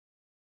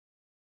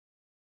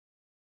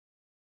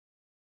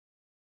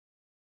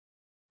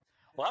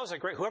Well, that was a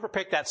great, whoever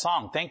picked that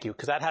song, thank you,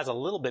 because that has a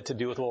little bit to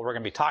do with what we're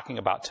going to be talking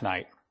about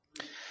tonight.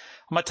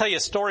 I'm going to tell you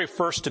a story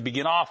first to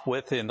begin off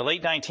with. In the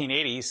late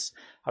 1980s,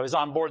 I was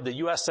on board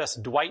the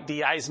USS Dwight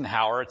D.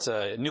 Eisenhower. It's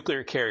a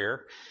nuclear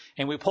carrier.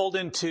 And we pulled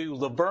into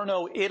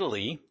Livorno,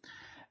 Italy.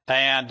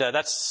 And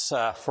that's,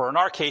 for in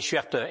our case, you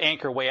have to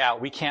anchor way out.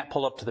 We can't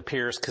pull up to the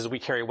piers because we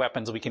carry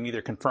weapons we can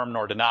neither confirm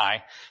nor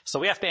deny. So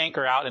we have to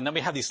anchor out. And then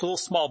we have these little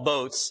small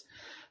boats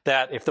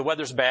that if the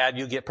weather's bad,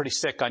 you get pretty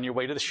sick on your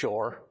way to the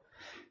shore.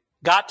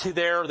 Got to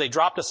there, they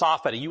dropped us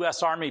off at a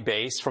U.S. Army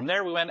base. From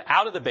there, we went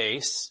out of the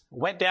base,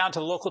 went down to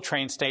the local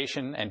train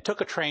station, and took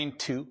a train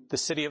to the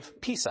city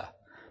of Pisa.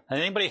 And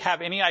anybody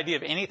have any idea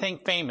of anything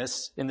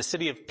famous in the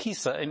city of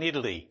Pisa in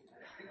Italy?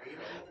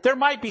 There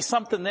might be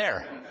something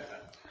there.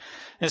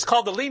 And it's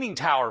called the Leaning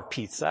Tower of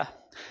Pisa.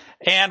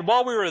 And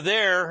while we were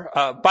there,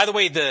 by the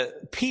way, the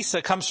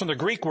Pisa comes from the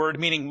Greek word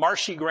meaning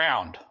marshy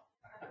ground.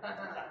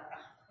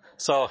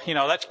 So,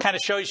 that kind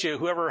of shows you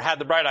whoever had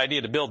the bright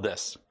idea to build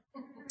this.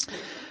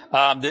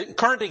 The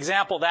current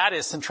example of that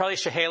is Centralia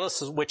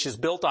Chehalis, which is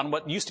built on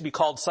what used to be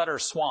called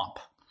Sutter's Swamp.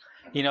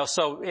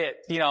 So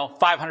it,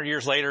 500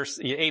 years later,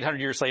 800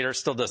 years later,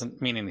 still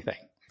doesn't mean anything.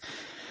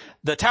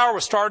 The tower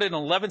was started in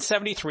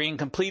 1173 and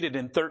completed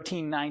in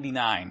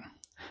 1399.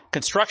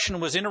 Construction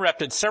was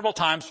interrupted several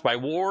times by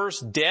wars,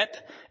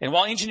 debt, and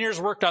while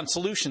engineers worked on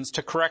solutions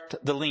to correct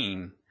the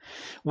lean.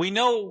 We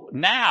know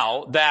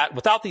now that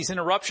without these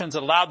interruptions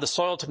that allowed the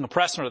soil to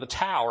compress under the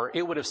tower,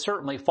 it would have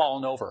certainly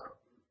fallen over.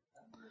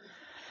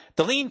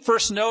 The lean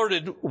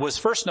was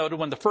first noted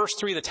when the first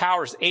three of the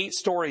tower's 8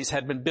 stories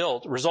had been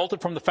built,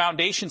 resulted from the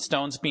foundation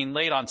stones being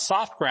laid on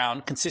soft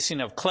ground consisting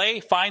of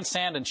clay, fine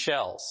sand, and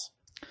shells.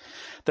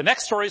 The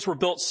next stories were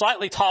built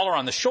slightly taller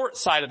on the short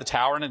side of the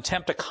tower in an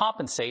attempt to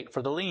compensate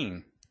for the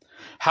lean.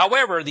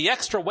 However, the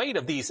extra weight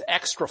of these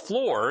extra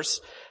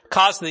floors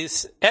caused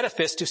this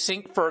edifice to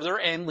sink further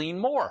and lean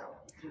more.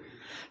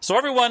 So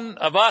every one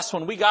of us,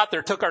 when we got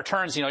there, took our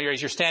turns,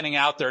 as you're standing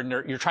out there and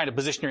you're trying to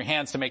position your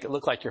hands to make it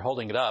look like you're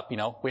holding it up,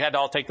 we had to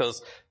all take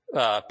those,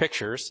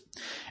 pictures.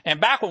 And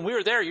back when we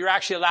were there, you're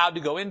actually allowed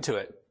to go into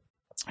it.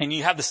 And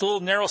you have this little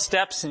narrow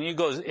steps and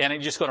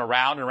it's just going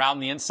around and around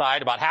the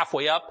inside. About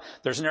halfway up,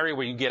 there's an area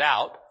where you can get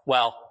out.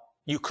 Well,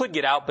 you could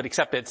get out, but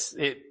except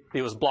it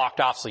was blocked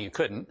off so you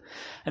couldn't.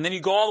 And then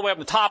you go all the way up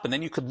the top and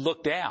then you could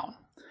look down,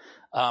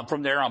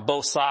 from there on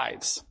both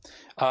sides.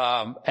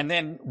 And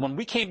then when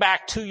we came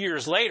back 2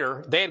 years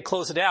later, they had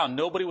closed it down.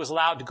 Nobody was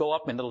allowed to go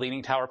up into the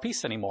Leaning Tower of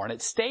Pisa anymore. And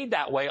it stayed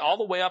that way all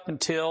the way up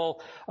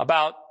until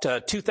about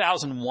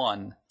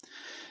 2001.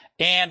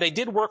 And they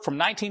did work from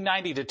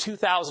 1990 to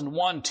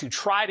 2001 to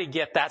try to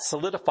get that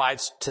solidified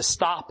to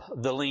stop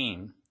the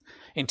lean.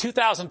 In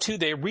 2002,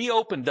 they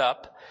reopened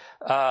up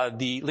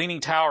the Leaning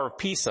Tower of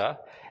Pisa.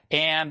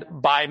 And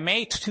by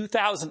May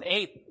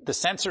 2008, the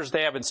sensors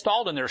they have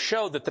installed in there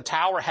showed that the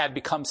tower had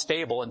become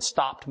stable and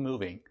stopped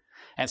moving.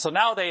 And so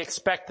now they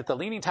expect that the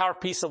Leaning Tower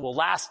of Pisa will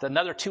last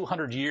another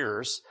 200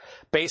 years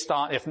based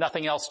on if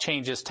nothing else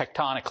changes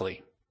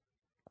tectonically.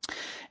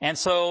 And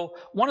so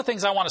one of the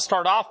things I want to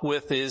start off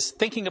with is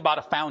thinking about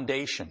a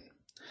foundation.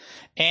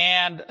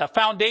 And a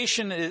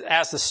foundation is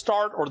as the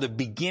start or the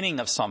beginning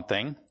of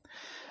something.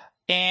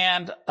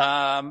 And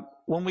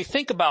when we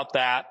think about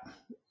that,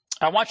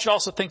 I want you to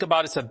also think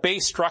about it's a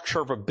base structure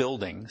of a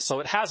building.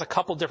 So it has a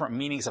couple different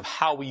meanings of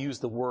how we use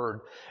the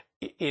word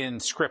in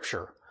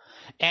Scripture.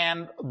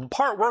 And the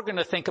part we're going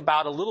to think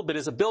about a little bit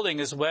as a building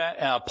is when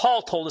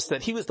Paul told us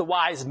that he was the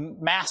wise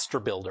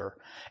master builder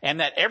and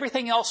that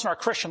everything else in our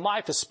Christian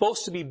life is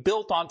supposed to be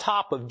built on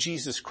top of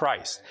Jesus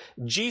Christ.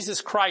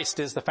 Jesus Christ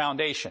is the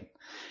foundation.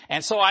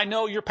 And so I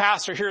know your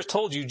pastor here has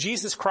told you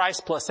Jesus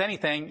Christ plus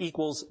anything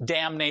equals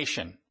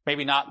damnation.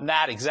 Maybe not in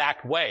that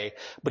exact way,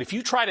 but if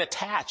you try to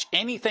attach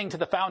anything to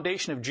the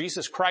foundation of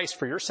Jesus Christ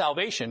for your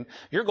salvation,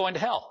 you're going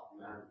to hell.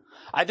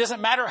 It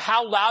doesn't matter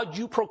how loud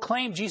you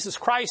proclaim Jesus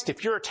Christ.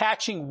 If you're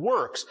attaching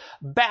works,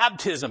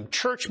 baptism,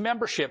 church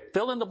membership,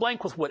 fill in the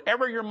blank with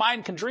whatever your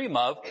mind can dream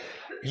of,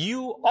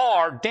 you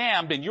are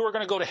damned and you are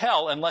going to go to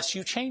hell unless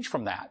you change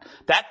from that.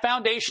 That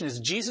foundation is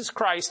Jesus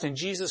Christ and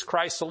Jesus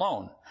Christ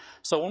alone.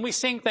 So when we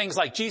sing things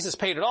like Jesus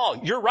paid it all,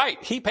 you're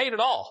right. He paid it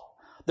all.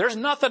 There's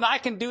nothing I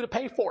can do to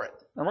pay for it.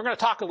 And we're going to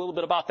talk a little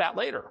bit about that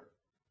later.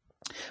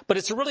 But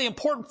it's really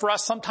important for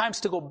us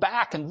sometimes to go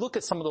back and look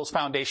at some of those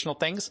foundational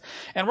things.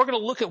 And we're going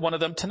to look at one of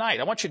them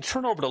tonight. I want you to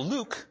turn over to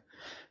Luke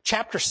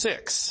chapter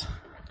 6.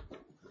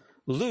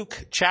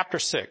 Luke chapter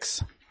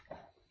 6.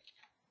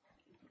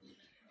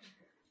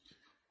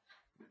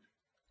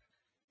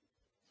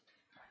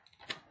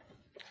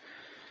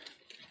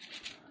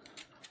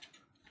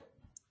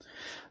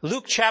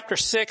 Luke chapter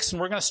 6, and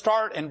we're going to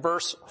start in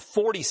verse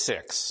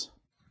 46.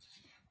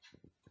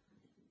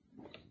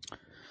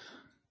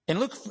 In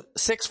Luke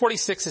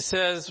 6:46, it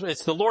says,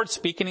 it's the Lord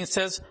speaking. It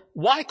says,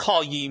 "Why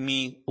call ye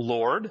me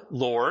Lord,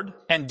 Lord,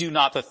 and do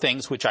not the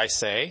things which I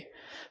say?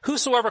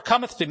 Whosoever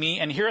cometh to me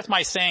and heareth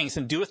my sayings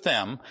and doeth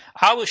them,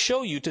 I will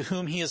show you to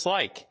whom he is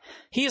like.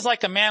 He is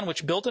like a man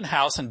which built an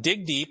house and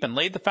digged deep and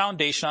laid the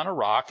foundation on a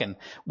rock. And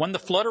when the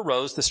flood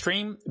arose, the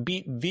stream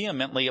beat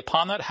vehemently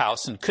upon that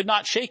house and could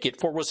not shake it,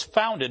 for it was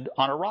founded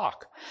on a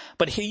rock.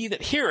 But he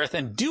that heareth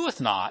and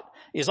doeth not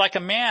is like a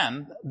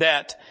man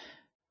that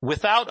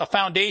without a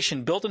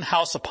foundation built an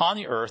house upon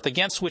the earth,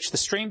 against which the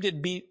stream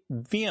did beat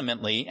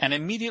vehemently, and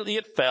immediately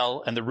it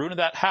fell, and the ruin of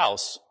that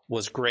house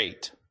was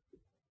great.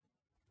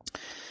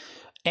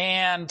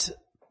 And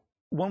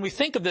when we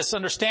think of this,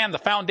 understand the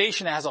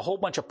foundation has a whole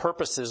bunch of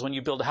purposes when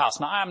you build a house.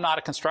 Now, I'm not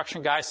a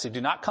construction guy, so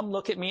do not come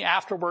look at me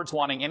afterwards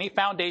wanting any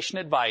foundation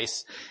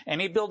advice,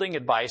 any building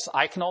advice.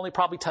 I can only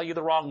probably tell you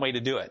the wrong way to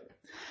do it.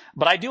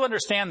 But I do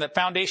understand that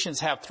foundations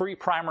have three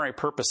primary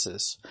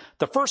purposes.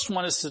 The first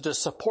one is to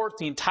support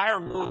the entire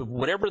load of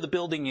whatever the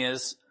building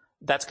is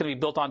that's going to be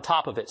built on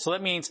top of it. So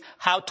that means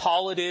how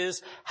tall it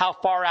is, how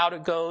far out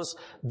it goes,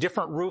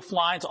 different roof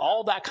lines,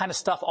 all that kind of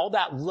stuff. All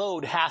that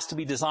load has to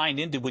be designed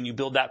into when you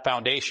build that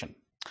foundation.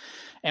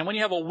 And when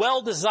you have a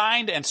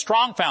well-designed and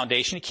strong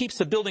foundation, it keeps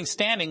the building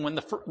standing when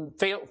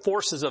the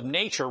forces of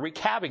nature wreak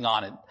havoc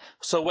on it.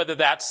 So whether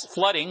that's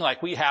flooding,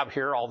 like we have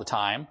here all the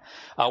time,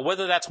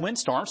 whether that's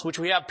windstorms, which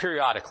we have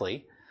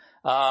periodically,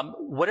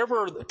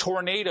 whatever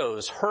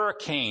tornadoes,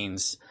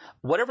 hurricanes,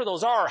 whatever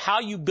those are, how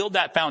you build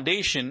that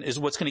foundation is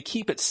what's going to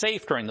keep it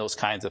safe during those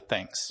kinds of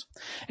things.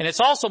 And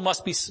it's also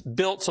must be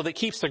built so that it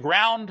keeps the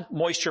ground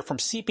moisture from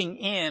seeping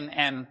in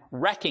and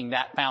wrecking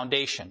that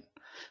foundation.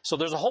 So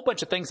there's a whole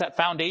bunch of things that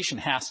foundation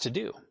has to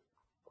do.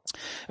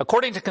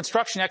 According to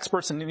construction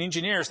experts and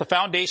engineers, the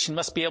foundation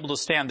must be able to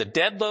stand the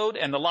dead load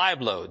and the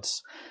live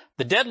loads.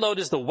 The dead load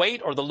is the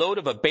weight or the load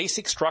of a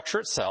basic structure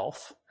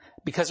itself,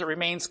 because it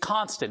remains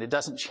constant. It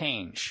doesn't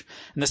change.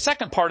 And the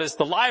second part is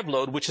the live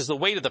load, which is the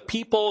weight of the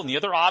people and the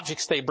other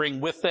objects they bring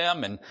with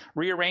them and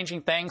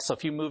rearranging things. So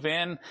if you move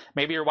in,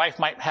 maybe your wife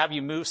might have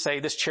you move,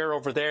 say, this chair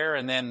over there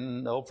and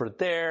then over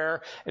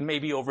there and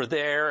maybe over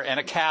there and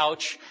a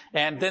couch.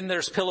 And then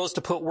there's pillows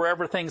to put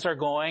wherever things are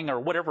going or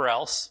whatever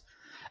else.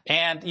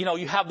 And,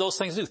 you have those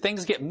things to do.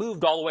 Things get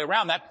moved all the way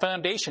around. That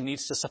foundation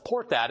needs to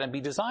support that and be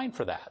designed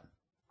for that.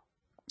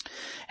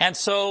 And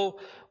so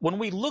when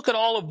we look at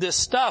all of this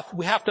stuff,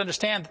 we have to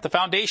understand that the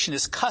foundation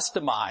is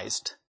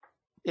customized.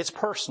 It's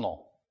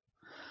personal.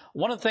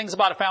 One of the things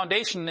about a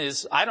foundation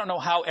is I don't know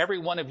how every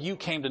one of you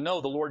came to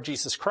know the Lord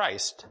Jesus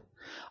Christ.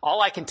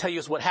 All I can tell you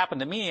is what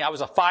happened to me. I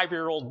was a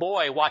 5-year-old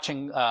boy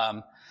watching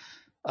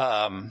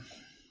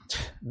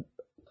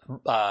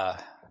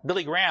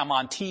Billy Graham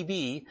on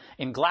TV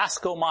in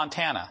Glasgow,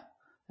 Montana.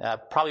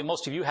 Probably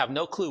most of you have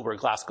no clue where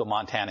Glasgow,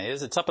 Montana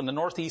is. It's up in the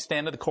northeast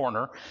end of the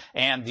corner,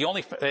 and the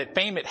only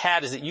fame it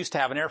had is it used to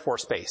have an Air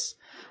Force base.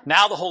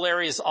 Now the whole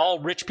area is all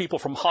rich people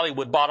from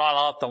Hollywood bought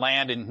all out the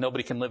land, and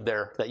nobody can live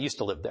there that used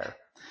to live there.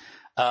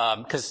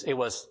 Because it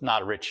was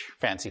not a rich,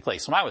 fancy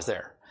place when I was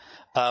there.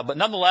 But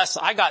nonetheless,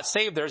 I got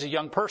saved there as a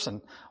young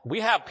person. We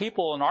have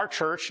people in our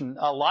church and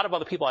a lot of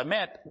other people I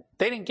met,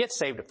 they didn't get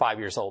saved at 5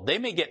 years old. They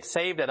may get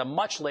saved at a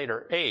much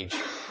later age.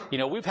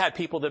 We've had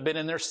people that have been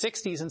in their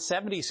 60s and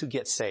 70s who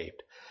get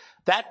saved.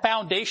 That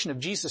foundation of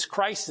Jesus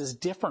Christ is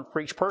different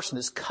for each person.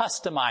 It's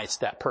customized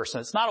to that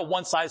person. It's not a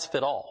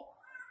one-size-fit-all.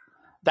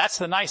 That's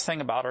the nice thing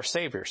about our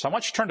Savior. So I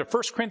want you to turn to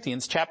 1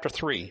 Corinthians chapter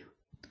 3.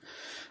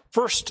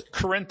 1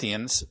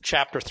 Corinthians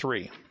chapter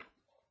 3.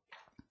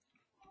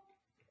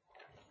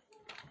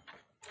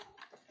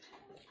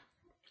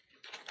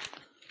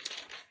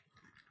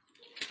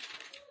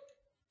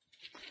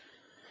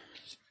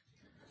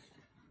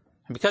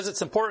 And because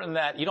it's important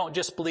that you don't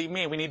just believe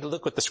me, we need to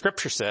look what the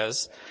scripture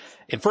says.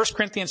 In 1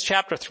 Corinthians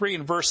chapter 3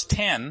 and verse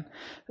 10,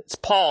 it's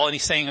Paul, and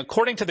he's saying,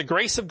 according to the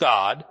grace of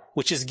God,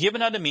 which is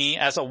given unto me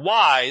as a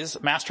wise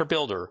master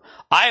builder,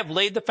 I have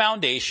laid the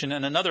foundation,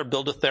 and another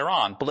buildeth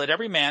thereon. But let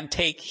every man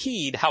take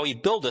heed how he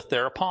buildeth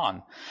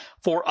thereupon.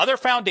 For other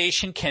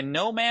foundation can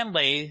no man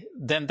lay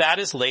than that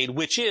is laid,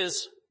 which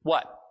is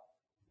what?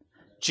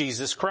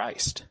 Jesus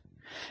Christ.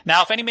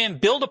 Now, if any man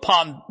build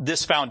upon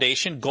this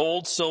foundation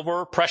gold,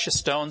 silver, precious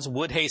stones,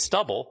 wood, hay,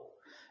 stubble,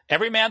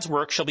 every man's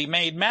work shall be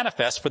made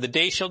manifest, for the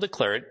day shall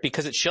declare it,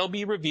 because it shall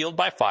be revealed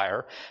by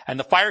fire, and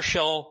the fire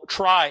shall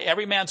try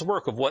every man's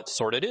work of what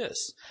sort it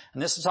is.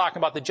 And this is talking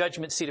about the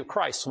judgment seat of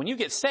Christ. So when you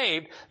get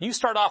saved, you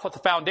start off with the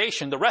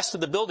foundation. The rest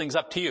of the building's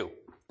up to you.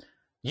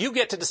 You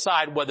get to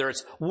decide whether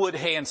it's wood,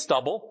 hay, and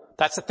stubble.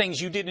 That's the things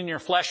you did in your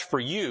flesh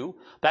for you.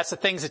 That's the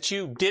things that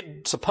you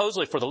did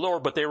supposedly for the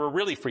Lord, but they were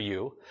really for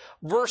you.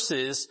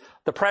 Versus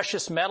the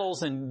precious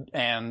metals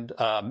and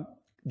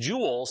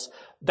jewels.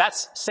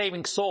 That's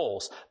saving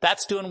souls.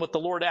 That's doing what the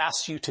Lord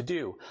asks you to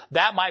do.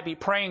 That might be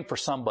praying for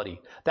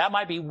somebody. That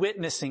might be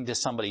witnessing to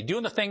somebody.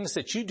 Doing the things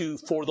that you do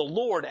for the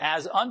Lord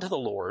as unto the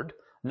Lord.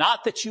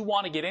 Not that you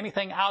want to get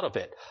anything out of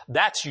it.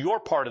 That's your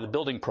part of the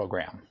building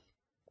program.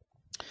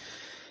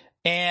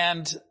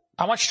 And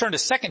I want you to turn to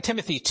 2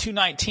 Timothy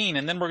 2:19,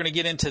 and then we're going to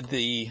get into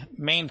the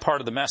main part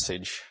of the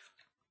message.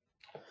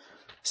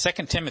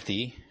 2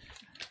 Timothy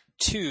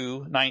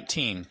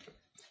 2:19.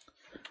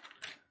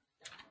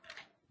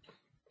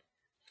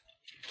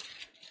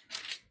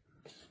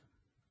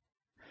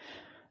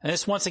 And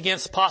this, once again,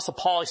 is Apostle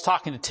Paul. He's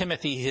talking to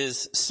Timothy,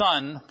 his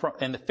son,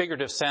 in the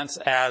figurative sense,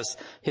 as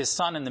his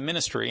son in the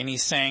ministry. And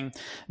he's saying,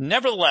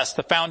 nevertheless,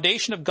 the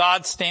foundation of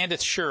God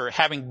standeth sure,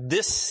 having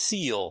this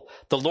seal,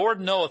 the Lord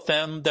knoweth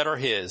them that are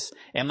his.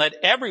 And let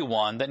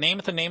everyone that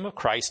nameth the name of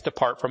Christ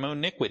depart from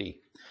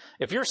iniquity.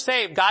 If you're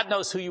saved, God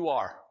knows who you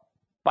are.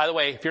 By the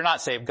way, if you're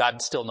not saved,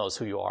 God still knows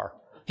who you are.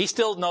 He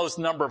still knows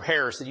the number of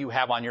hairs that you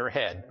have on your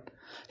head.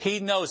 He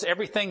knows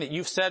everything that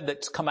you've said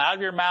that's come out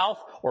of your mouth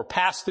or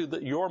passed through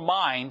your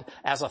mind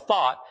as a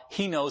thought.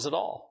 He knows it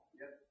all.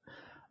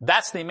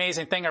 That's the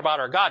amazing thing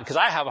about our God, because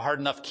I have a hard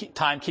enough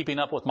time keeping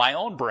up with my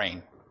own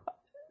brain.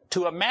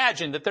 To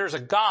imagine that there's a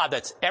God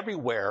that's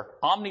everywhere,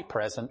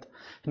 omnipresent,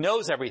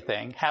 knows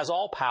everything, has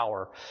all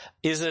power,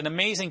 is an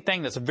amazing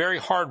thing that's very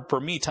hard for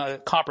me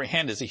to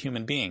comprehend as a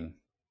human being.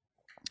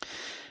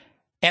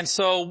 And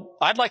so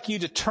I'd like you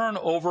to turn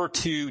over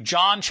to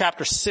John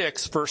chapter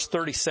 6, verse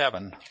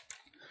 37.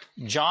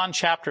 John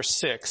chapter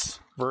 6,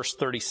 verse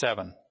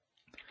 37.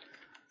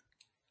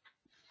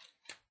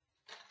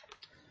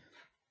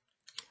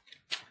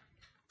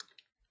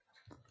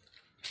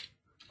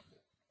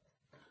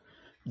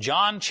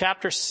 John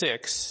chapter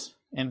 6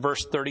 and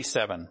verse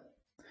 37.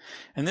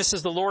 And this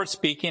is the Lord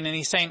speaking, and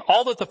he's saying,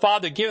 all that the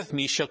Father giveth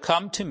me shall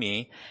come to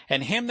me,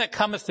 and him that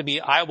cometh to me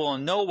I will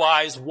in no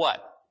wise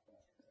what?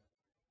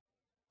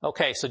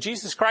 Okay, so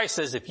Jesus Christ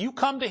says, if you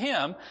come to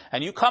him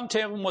and you come to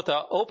him with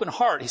an open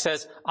heart, he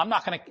says, I'm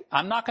not going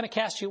to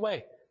cast you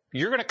away.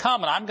 You're going to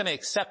come and I'm going to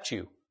accept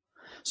you.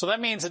 So that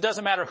means it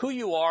doesn't matter who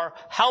you are,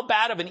 how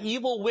bad of an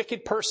evil,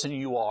 wicked person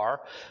you are,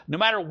 no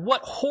matter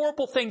what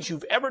horrible things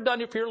you've ever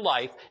done for your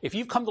life, if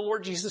you've come to the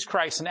Lord Jesus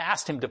Christ and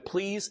asked him to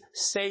please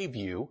save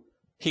you,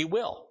 he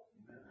will.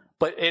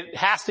 But it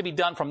has to be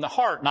done from the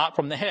heart, not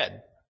from the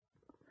head.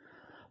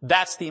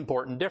 That's the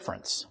important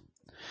difference.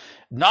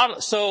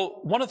 So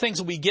one of the things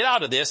that we get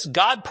out of this,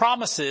 God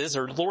promises,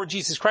 or Lord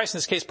Jesus Christ in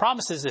this case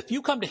promises, if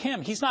you come to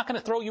him, he's not going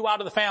to throw you out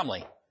of the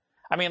family.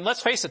 I mean,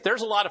 let's face it,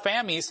 there's a lot of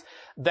families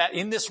that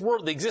in this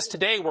world that exist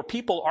today where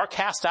people are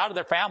cast out of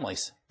their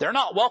families. They're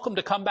not welcome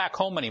to come back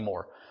home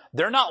anymore.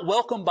 They're not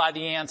welcomed by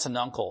the aunts and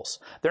uncles.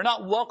 They're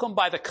not welcomed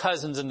by the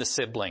cousins and the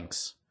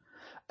siblings.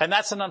 And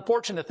that's an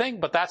unfortunate thing,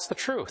 but that's the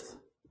truth.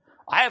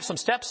 I have some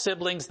step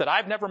siblings that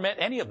I've never met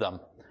any of them.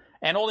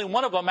 And only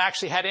one of them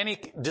actually had any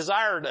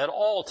desire at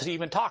all to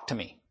even talk to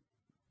me.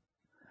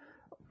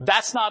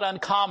 That's not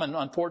uncommon,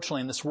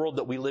 unfortunately, in this world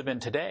that we live in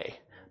today.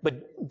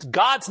 But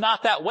God's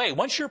not that way.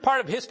 Once you're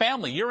part of his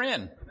family, you're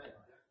in.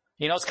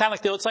 You know, it's kind of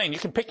like the old saying, you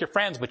can pick your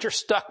friends, but you're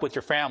stuck with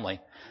your family.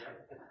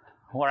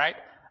 All right?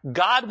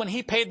 God, when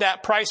he paid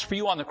that price for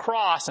you on the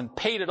cross and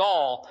paid it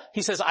all,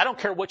 he says, I don't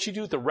care what you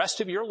do the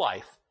rest of your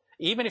life.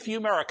 Even if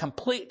you are a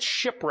complete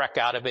shipwreck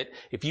out of it,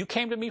 if you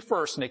came to me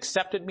first and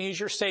accepted me as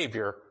your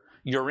Savior,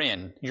 you're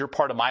in. You're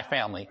part of my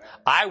family.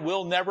 I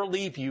will never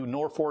leave you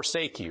nor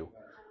forsake you.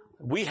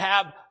 We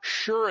have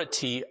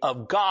surety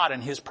of God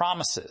and his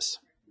promises.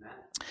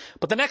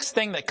 But the next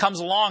thing that comes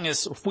along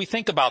is, if we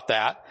think about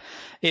that,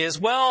 is,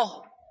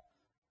 well,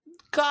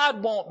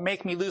 God won't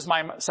make me lose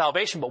my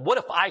salvation, but what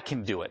if I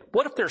can do it?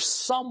 What if there's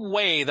some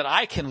way that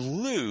I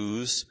can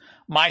lose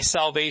my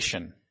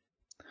salvation?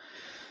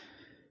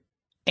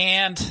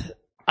 And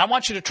I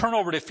want you to turn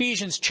over to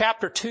Ephesians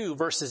chapter 2,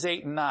 verses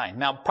 8 and 9.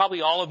 Now,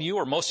 probably all of you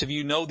or most of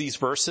you know these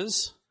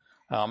verses.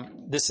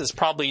 This is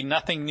probably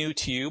nothing new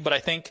to you, but I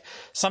think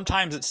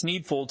sometimes it's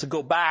needful to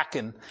go back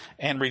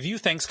and review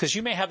things, because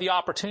you may have the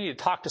opportunity to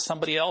talk to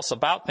somebody else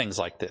about things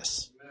like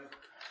this.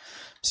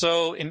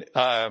 So in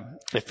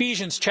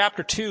Ephesians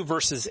chapter 2,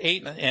 verses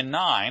 8 and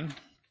 9,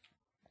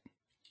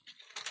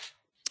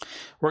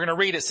 we're going to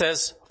read, it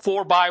says,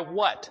 for by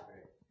what?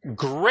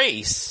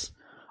 Grace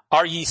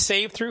are ye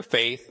saved through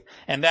faith,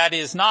 and that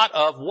is not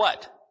of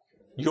what?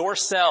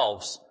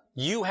 Yourselves.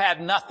 You had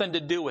nothing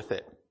to do with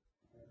it.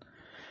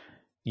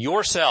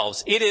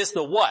 Yourselves. It is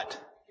the what?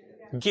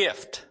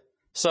 Gift.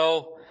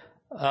 So,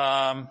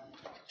 I'm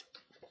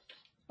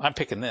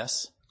picking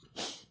this.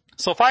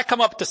 So if I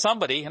come up to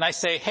somebody and I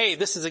say, hey,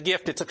 this is a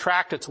gift, it's a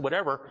tract, it's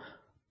whatever,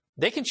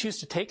 they can choose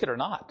to take it or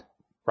not.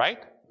 Right?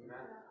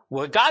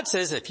 Well, God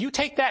says if you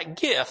take that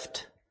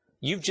gift,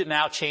 you've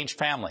now changed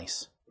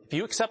families. If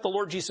you accept the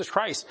Lord Jesus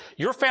Christ,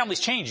 your family's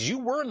changed. You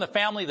were in the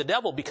family of the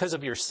devil because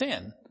of your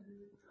sin.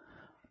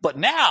 But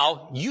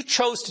now you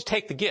chose to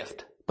take the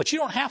gift. But you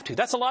don't have to.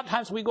 That's a lot of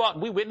times we go out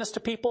and we witness to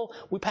people.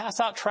 We pass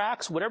out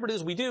tracts, whatever it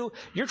is we do.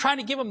 You're trying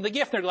to give them the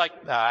gift. They're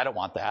like, I don't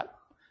want that.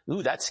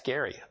 Ooh, that's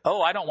scary.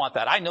 Oh, I don't want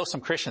that. I know some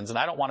Christians and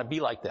I don't want to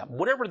be like them.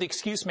 Whatever the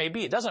excuse may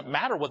be, it doesn't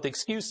matter what the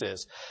excuse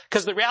is.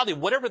 Because the reality,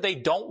 whatever they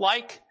don't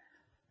like,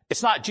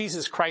 it's not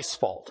Jesus Christ's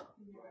fault.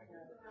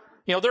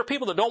 You know, there are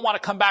people that don't want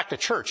to come back to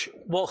church.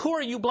 Well, who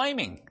are you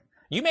blaming?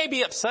 You may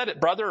be upset at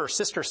brother or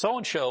sister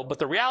so-and-so, but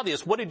the reality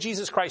is, what did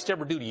Jesus Christ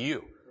ever do to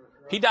you?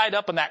 He died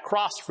up on that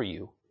cross for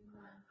you.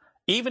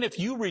 Even if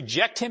you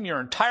reject him your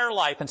entire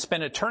life and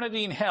spend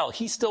eternity in hell,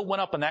 he still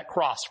went up on that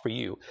cross for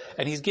you.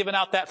 And he's given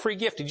out that free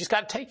gift. You just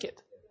got to take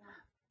it.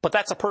 But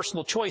that's a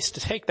personal choice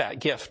to take that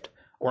gift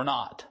or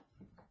not.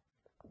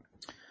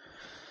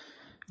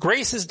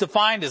 Grace is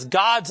defined as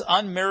God's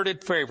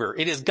unmerited favor.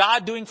 It is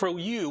God doing for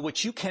you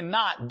what you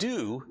cannot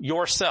do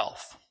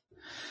yourself.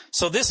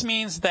 So this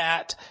means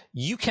that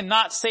you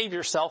cannot save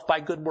yourself by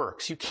good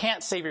works. You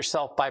can't save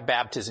yourself by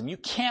baptism. You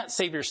can't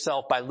save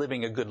yourself by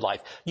living a good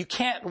life. You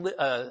can't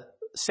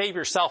save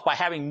yourself by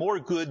having more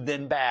good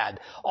than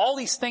bad. All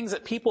these things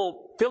that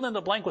people fill in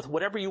the blank with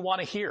whatever you want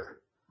to hear.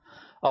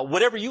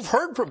 Whatever you've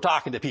heard from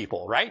talking to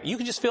people, right? You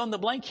can just fill in the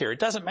blank here. It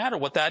doesn't matter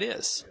what that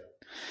is.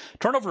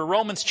 Turn over to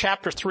Romans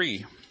chapter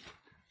 3.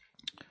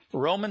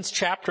 Romans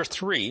chapter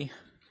 3.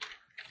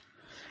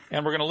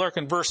 And we're going to look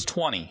in verse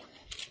 20.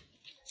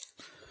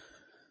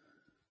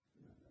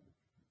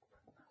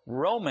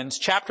 Romans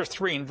chapter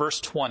 3 and verse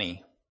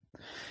 20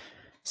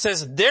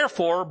 says,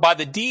 therefore, by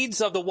the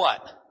deeds of the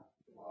what?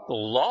 The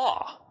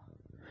law.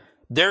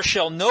 There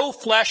shall no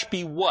flesh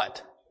be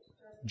what?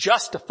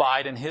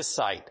 Justified in his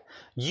sight.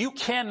 You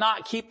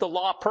cannot keep the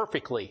law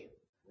perfectly.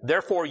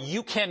 Therefore,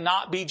 you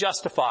cannot be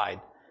justified.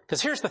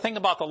 Because here's the thing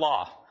about the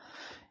law.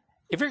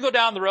 If you go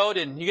down the road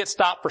and you get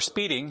stopped for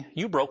speeding,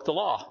 you broke the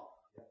law.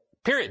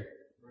 Period.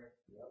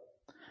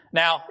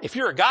 Now, if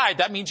you're a guy,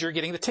 that means you're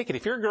getting the ticket.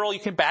 If you're a girl, you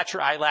can bat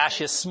your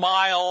eyelashes,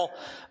 smile,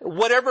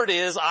 whatever it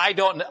is. I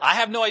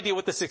have no idea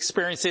what this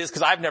experience is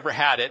because I've never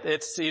had it.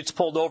 It's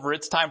pulled over.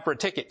 It's time for a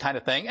ticket kind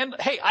of thing. And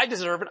hey, I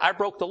deserve it. I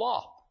broke the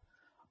law.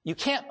 You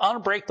can't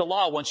unbreak the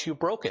law once you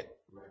broke it.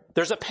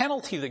 There's a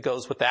penalty that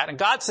goes with that. And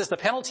God says the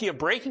penalty of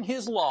breaking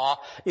his law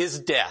is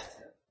death.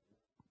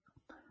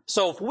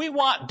 So if we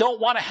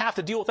don't want to have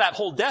to deal with that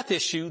whole death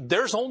issue,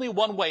 there's only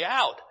one way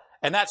out,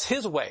 and that's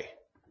his way.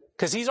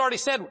 Because he's already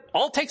said,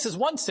 all it takes is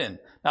one sin.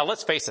 Now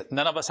let's face it,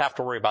 none of us have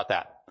to worry about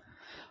that.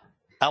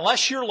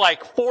 Unless you're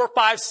like 4,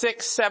 5,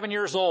 6, 7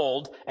 years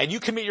old, and you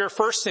commit your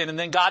first sin, and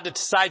then God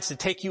decides to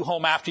take you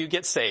home after you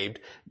get saved,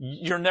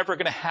 you're never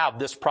going to have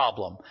this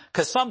problem.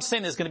 Because some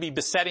sin is going to be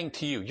besetting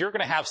to you. You're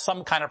going to have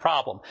some kind of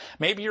problem.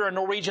 Maybe you're a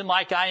Norwegian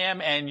like I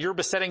am, and your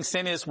besetting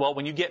sin is, well,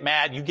 when you get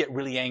mad, you get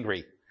really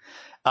angry.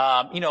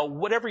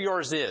 Whatever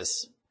yours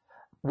is.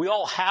 We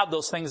all have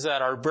those things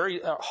that are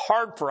very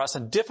hard for us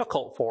and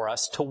difficult for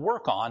us to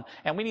work on,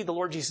 and we need the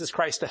Lord Jesus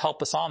Christ to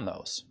help us on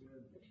those.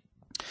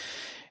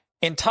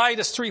 In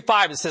Titus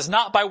 3:5, it says,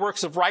 not by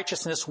works of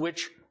righteousness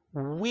which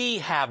we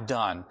have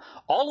done.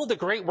 All of the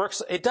great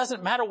works, it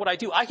doesn't matter what I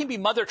do. I can be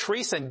Mother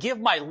Teresa and give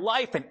my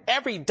life and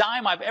every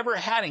dime I've ever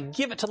had and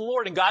give it to the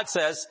Lord, and God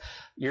says,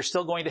 you're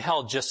still going to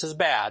hell just as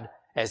bad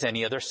as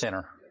any other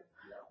sinner.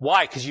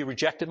 Why? Because you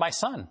rejected my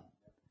son.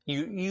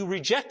 You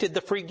rejected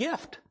the free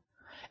gift.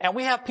 And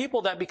we have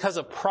people that because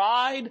of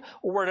pride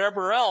or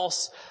whatever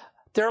else,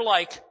 they're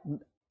like,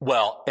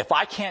 well, if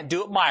I can't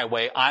do it my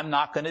way, I'm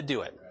not going to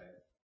do it.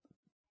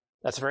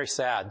 That's very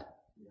sad.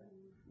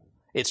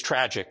 It's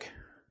tragic.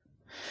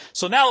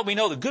 So now that we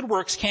know that good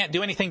works can't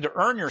do anything to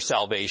earn your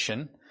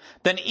salvation,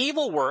 then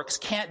evil works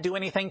can't do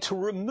anything to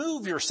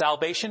remove your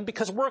salvation,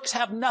 because works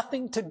have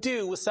nothing to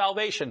do with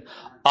salvation.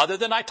 Other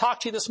than I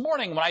talked to you this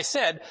morning when I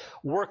said,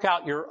 work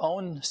out your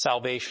own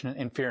salvation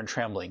in fear and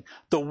trembling.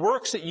 The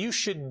works that you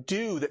should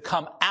do that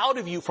come out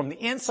of you from the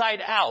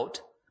inside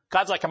out.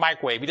 God's like a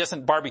microwave. He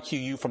doesn't barbecue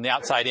you from the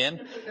outside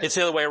in. It's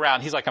the other way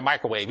around. He's like a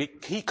microwave.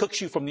 He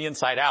cooks you from the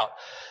inside out.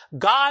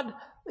 God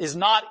is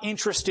not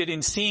interested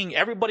in seeing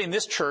everybody in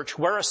this church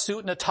wear a suit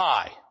and a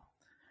tie.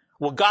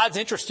 What God's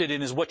interested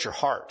in is what's your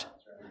heart.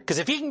 Because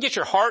if he can get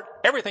your heart,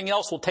 everything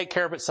else will take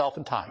care of itself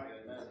in time.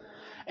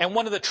 And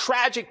one of the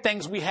tragic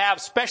things we have,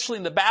 especially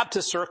in the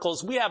Baptist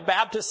circles, we have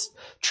Baptist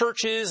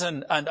churches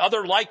and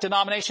other like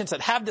denominations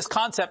that have this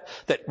concept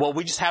that, well,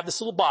 we just have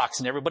this little box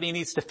and everybody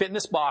needs to fit in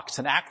this box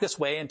and act this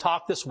way and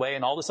talk this way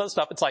and all this other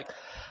stuff. It's like,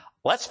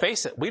 let's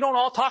face it, we don't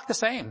all talk the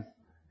same.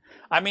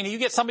 I mean, you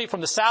get somebody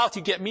from the South,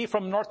 you get me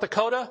from North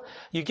Dakota,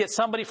 you get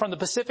somebody from the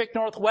Pacific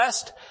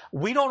Northwest.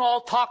 We don't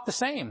all talk the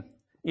same.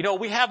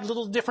 We have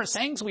little different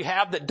sayings we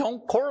have that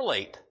don't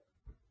correlate.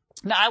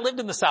 Now, I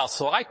lived in the South,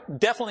 so I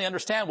definitely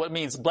understand what it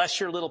means, bless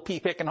your little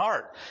pea-picking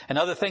heart, and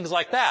other things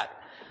like that.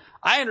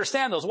 I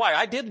understand those. Why?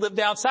 I did live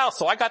down South,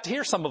 so I got to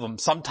hear some of them.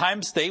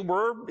 Sometimes they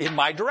were in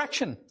my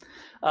direction.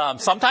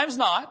 Sometimes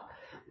not.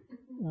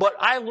 But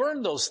I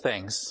learned those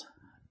things.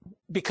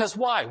 Because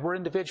why? We're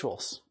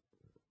individuals.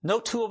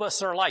 No two of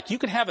us are alike. You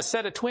can have a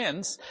set of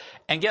twins,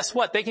 and guess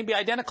what? They can be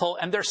identical,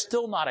 and they're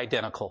still not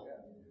identical.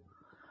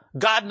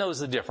 God knows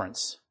the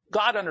difference.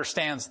 God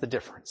understands the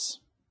difference.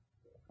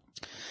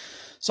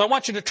 So I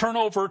want you to turn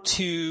over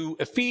to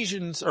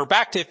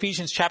back to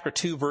Ephesians chapter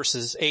 2,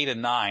 verses 8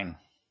 and 9.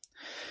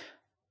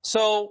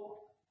 So,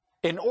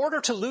 in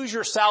order to lose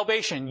your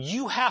salvation,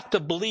 you have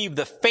to believe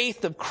the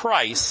faith of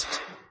Christ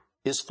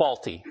is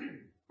faulty.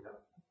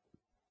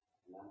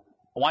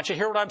 I want you to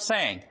hear what I'm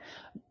saying.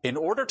 In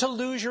order to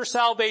lose your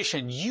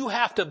salvation, you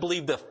have to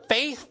believe the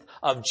faith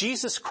of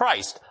Jesus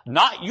Christ,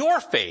 not your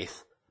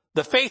faith.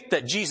 The faith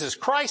that Jesus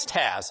Christ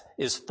has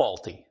is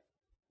faulty.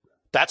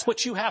 That's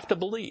what you have to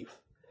believe.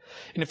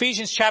 In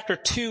Ephesians chapter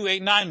 2,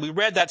 8, 9, we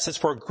read that, says,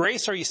 for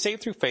grace are you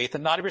saved through faith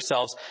and not of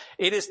yourselves.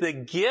 It is the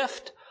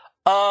gift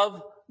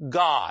of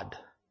God.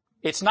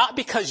 It's not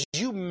because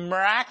you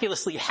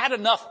miraculously had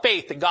enough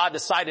faith that God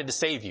decided to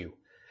save you.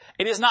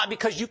 It is not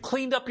because you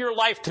cleaned up your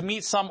life to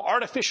meet some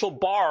artificial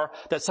bar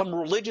that some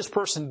religious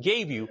person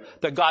gave you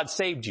that God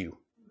saved you.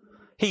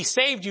 He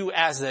saved you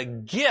as a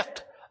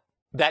gift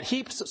that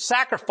He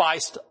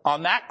sacrificed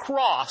on that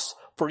cross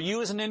for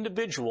you as an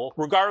individual,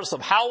 regardless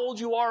of how old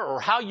you are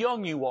or how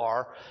young you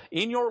are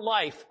in your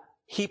life.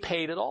 He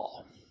paid it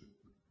all.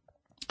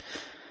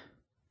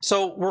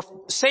 So we're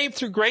saved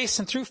through grace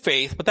and through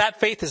faith, but that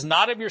faith is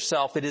not of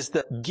yourself. It is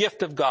the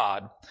gift of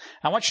God.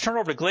 I want you to turn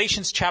over to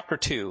Galatians chapter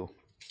 2.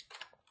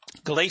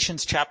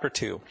 Galatians chapter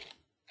 2.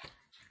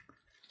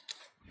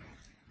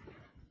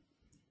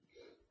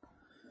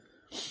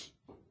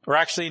 Or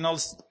actually, no,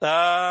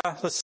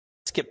 let's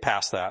skip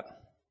past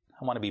that.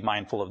 I want to be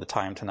mindful of the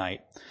time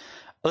tonight.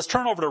 Let's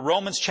turn over to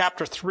Romans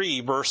chapter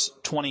 3, verse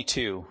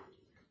 22.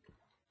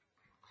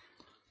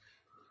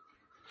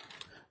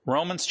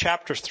 Romans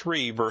chapter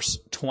 3, verse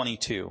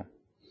 22.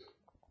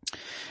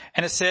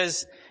 And it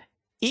says,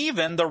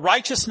 even the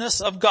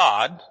righteousness of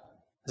God,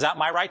 is that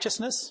my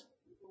righteousness?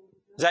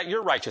 Is that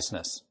your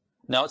righteousness?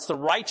 No, it's the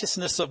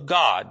righteousness of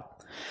God,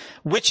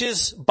 which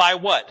is by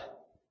what?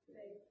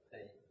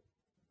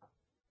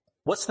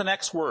 What's the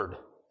next word?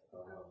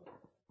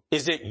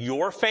 Is it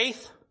your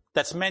faith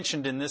that's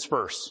mentioned in this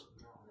verse?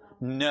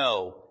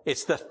 No,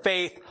 it's the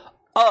faith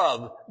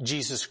of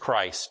Jesus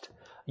Christ.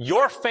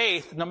 Your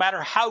faith, no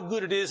matter how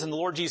good it is in the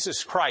Lord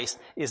Jesus Christ,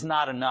 is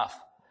not enough.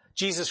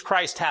 Jesus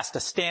Christ has to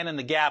stand in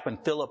the gap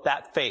and fill up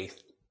that faith.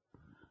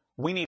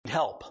 We need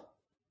help.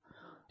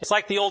 It's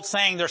like the old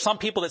saying, there's some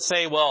people that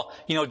say, well,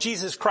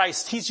 Jesus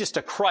Christ, He's just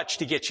a crutch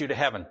to get you to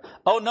heaven.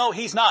 Oh no,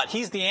 He's not.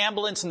 He's the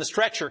ambulance and the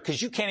stretcher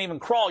because you can't even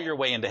crawl your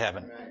way into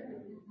heaven.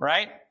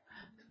 Right?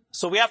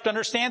 So we have to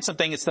understand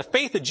something. It's the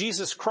faith of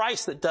Jesus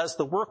Christ that does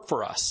the work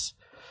for us.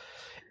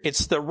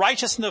 It's the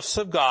righteousness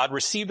of God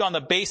received on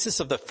the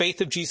basis of the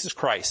faith of Jesus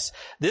Christ.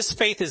 This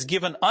faith is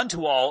given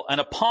unto all and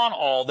upon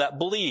all that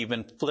believe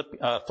in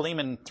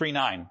Philippians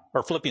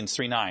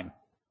 3:9.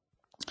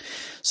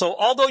 So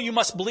although you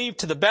must believe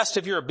to the best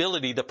of your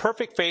ability, the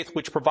perfect faith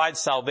which provides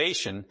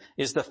salvation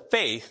is the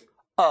faith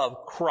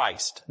of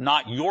Christ,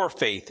 not your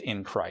faith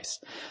in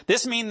Christ.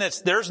 This means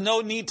that there's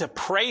no need to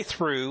pray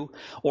through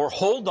or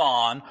hold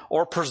on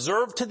or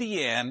preserve to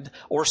the end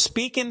or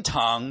speak in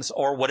tongues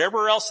or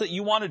whatever else that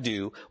you want to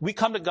do. We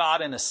come to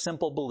God in a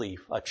simple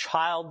belief, a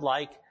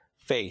childlike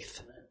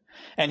faith.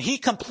 And He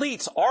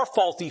completes our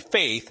faulty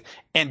faith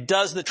and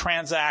does the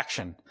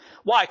transaction.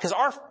 Why? Because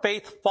our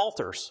faith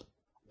falters.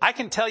 I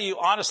can tell you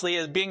honestly,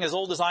 as being as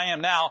old as I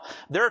am now,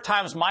 there are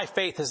times my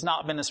faith has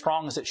not been as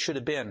strong as it should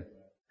have been.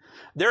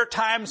 There are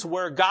times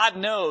where God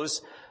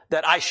knows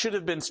that I should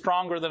have been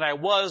stronger than I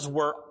was,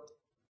 where,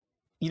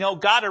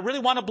 God, I really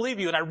want to believe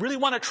you and I really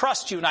want to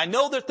trust you. And I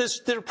know that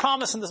there's a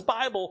promise in this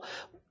Bible,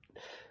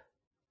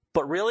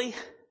 but really,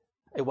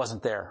 it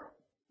wasn't there.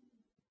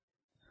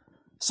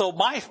 So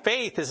my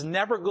faith is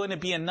never going to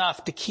be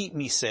enough to keep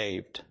me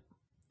saved.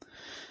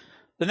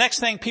 The next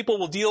thing people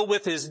will deal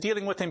with is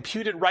dealing with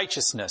imputed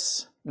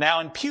righteousness.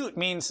 Now, impute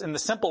means, in the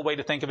simple way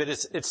to think of it,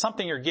 it's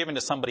something you're giving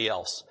to somebody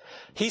else.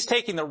 He's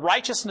taking the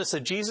righteousness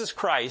of Jesus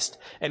Christ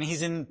and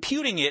He's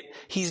imputing it.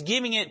 He's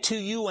giving it to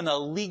you in a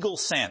legal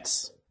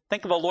sense.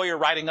 Think of a lawyer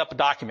writing up a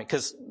document,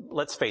 because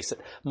let's face it,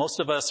 most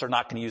of us are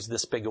not going to use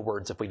this big of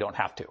words if we don't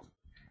have to.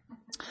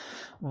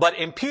 But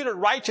imputed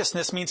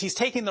righteousness means He's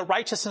taking the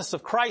righteousness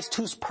of Christ,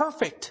 who's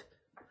perfect,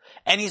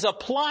 and He's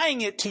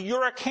applying it to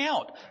your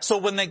account. So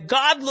when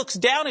God looks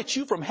down at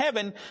you from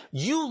heaven,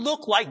 you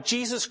look like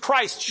Jesus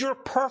Christ. You're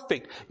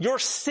perfect. You're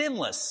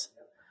sinless.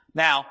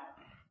 Now,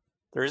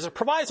 there is a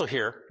proviso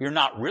here. You're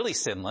not really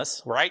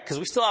sinless, right? Because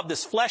we still have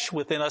this flesh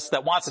within us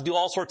that wants to do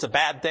all sorts of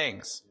bad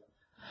things.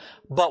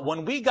 But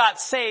when we got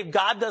saved,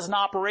 God does an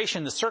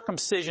operation, the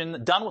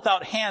circumcision done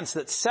without hands,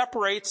 that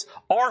separates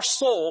our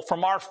soul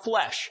from our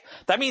flesh.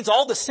 That means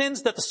all the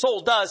sins that the soul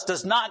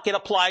does not get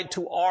applied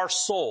to our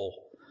soul.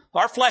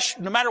 Our flesh,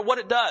 no matter what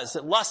it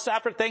lusts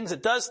after things,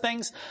 it does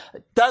things,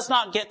 it does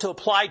not get to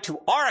apply to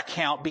our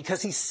account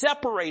because He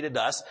separated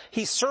us,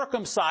 He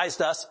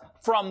circumcised us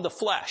from the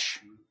flesh.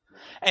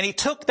 And He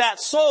took that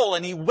soul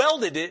and He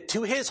welded it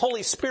to His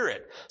Holy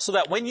Spirit so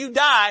that when you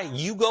die,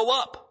 you go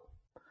up.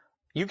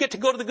 You get to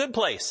go to the good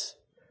place.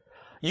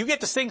 You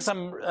get to sing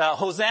some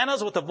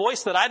hosannas with a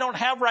voice that I don't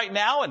have right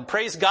now, and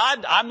praise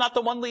God, I'm not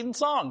the one leading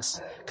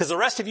songs, because the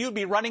rest of you would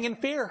be running in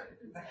fear.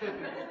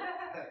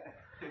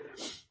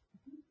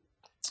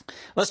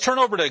 Let's turn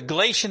over to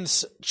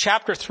Galatians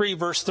chapter 3,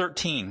 verse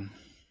 13.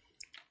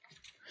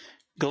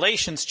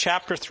 Galatians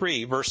chapter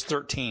 3, verse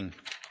 13.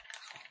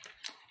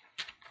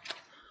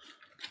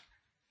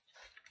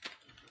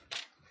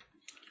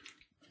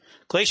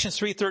 Galatians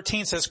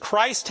 3:13 says,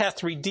 Christ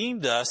hath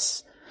redeemed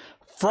us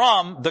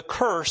from the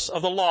curse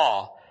of the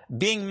law,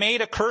 being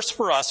made a curse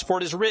for us, for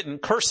it is written,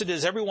 Cursed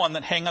is every one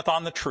that hangeth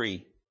on the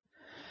tree.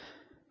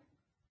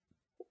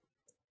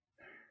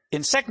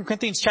 In 2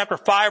 Corinthians chapter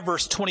 5,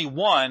 verse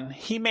 21,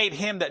 He made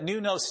Him that knew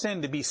no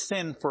sin to be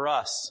sin for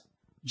us.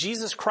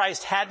 Jesus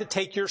Christ had to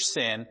take your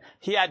sin.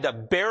 He had to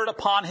bear it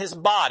upon his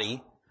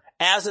body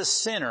as a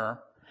sinner,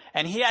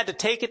 and he had to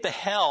take it to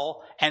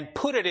hell and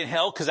put it in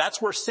hell, because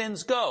that's where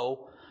sins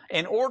go,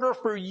 in order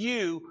for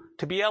you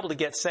to be able to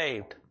get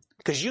saved.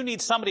 Because you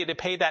need somebody to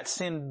pay that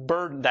sin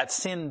burden, that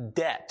sin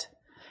debt.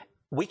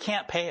 We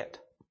can't pay it.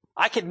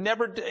 I could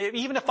never,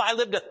 even if I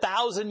lived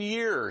 1,000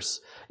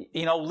 years,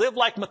 live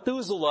like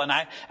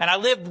Methuselah, and I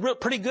lived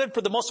pretty good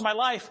for the most of my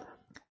life,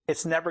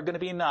 it's never going to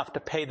be enough to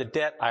pay the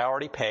debt I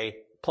already pay,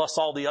 plus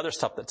all the other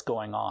stuff that's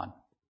going on.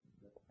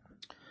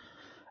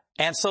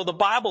 And so the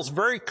Bible's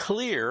very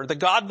clear that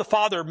God the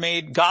Father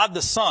made God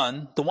the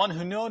Son, the one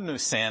who knew no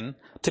sin,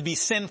 to be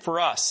sin for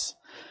us.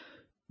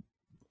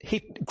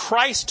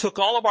 Christ took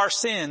all of our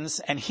sins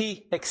and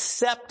he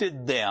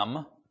accepted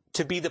them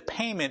to be the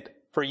payment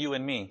for you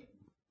and me.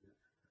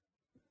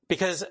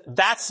 Because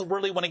that's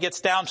really when it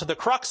gets down to the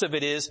crux of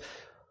it is,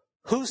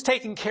 who's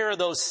taking care of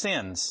those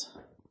sins?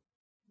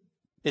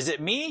 Is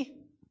it me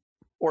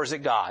or is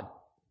it God?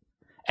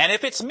 And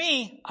if it's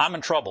me, I'm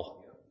in trouble.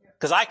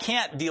 Because I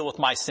can't deal with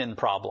my sin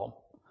problem.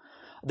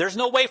 There's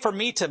no way for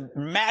me to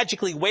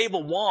magically wave a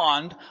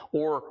wand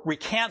or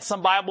recant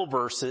some Bible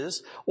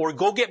verses or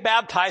go get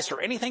baptized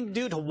or anything to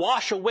do to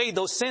wash away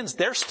those sins.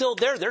 They're still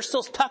there. They're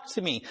still stuck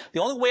to me.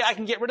 The only way I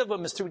can get rid of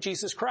them is through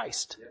Jesus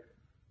Christ.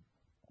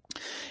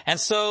 And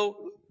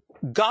so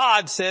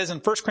God says in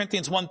 1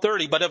 Corinthians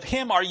 1:30, but of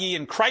him are ye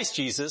in Christ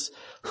Jesus,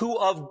 who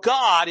of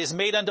God is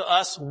made unto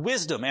us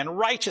wisdom and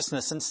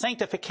righteousness and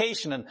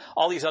sanctification and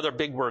all these other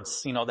big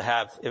words, that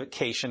have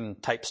evocation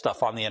type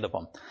stuff on the end of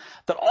them.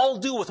 That all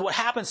do with what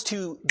happens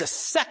to the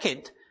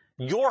second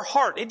your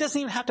heart. It doesn't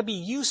even have to be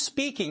you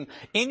speaking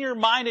in your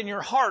mind and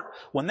your heart.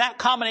 When that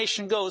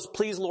combination goes,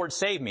 please Lord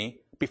save me,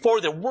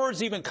 before the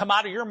words even come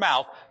out of your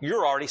mouth,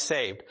 you're already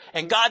saved.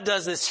 And God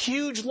does this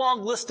huge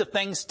long list of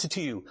things to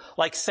you,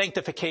 like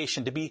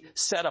sanctification, to be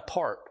set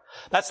apart.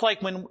 That's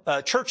like when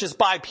churches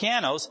buy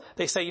pianos,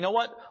 they say, you know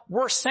what?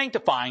 We're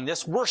sanctifying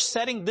this. We're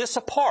setting this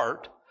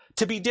apart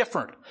to be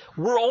different.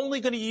 We're only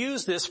going to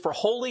use this for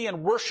holy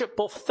and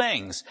worshipful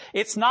things.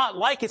 It's not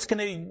like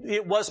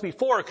it was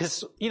before,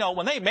 because,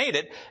 when they made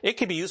it, it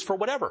could be used for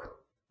whatever.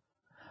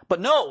 But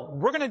no,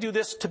 we're going to do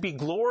this to be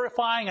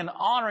glorifying and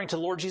honoring to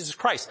the Lord Jesus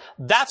Christ.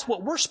 That's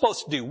what we're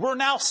supposed to do. We're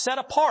now set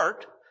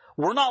apart.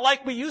 We're not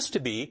like we used to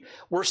be.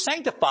 We're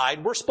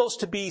sanctified. We're supposed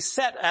to be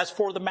set as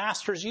for the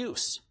Master's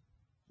use,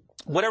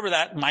 whatever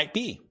that might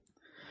be.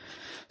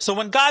 So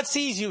when God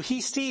sees you,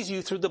 he sees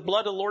you through the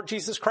blood of the Lord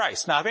Jesus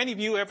Christ. Now, if any of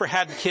you ever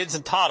had kids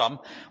and taught them,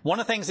 one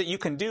of the things that you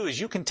can do is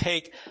you can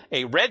take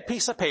a red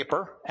piece of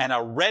paper and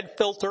a red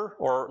filter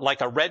or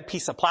like a red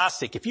piece of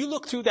plastic. If you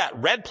look through that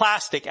red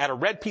plastic at a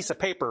red piece of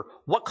paper,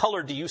 what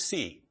color do you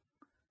see?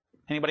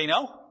 Anybody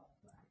know?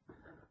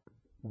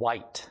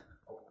 White.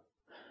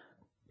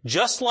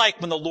 Just like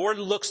when the Lord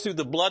looks through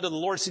the blood of the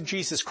Lord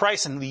Jesus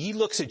Christ and he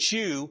looks at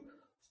you,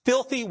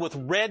 filthy with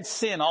red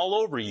sin all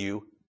over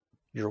you,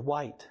 you're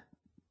white.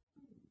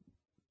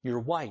 You're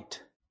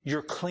white.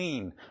 You're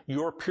clean.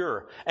 You're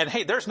pure. And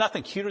hey, there's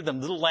nothing cuter than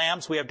little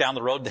lambs. We have down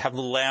the road to have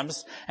little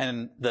lambs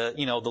and the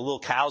little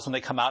cows when they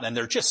come out and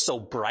they're just so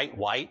bright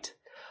white.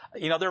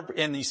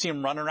 And you see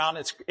them running around.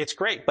 It's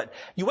great. But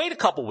you wait a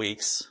couple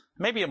weeks,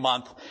 maybe a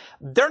month.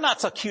 They're not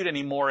so cute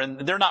anymore and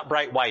they're not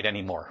bright white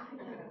anymore.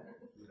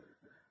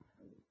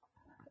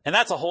 And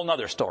that's a whole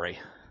nother story.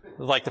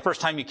 Like the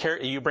first time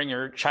you bring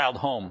your child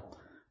home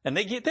and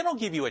they don't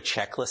give you a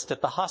checklist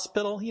at the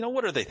hospital.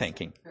 What are they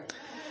thinking?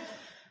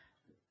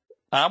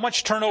 I want you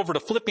to turn over to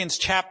Philippians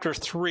chapter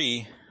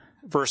 3,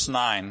 verse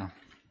 9.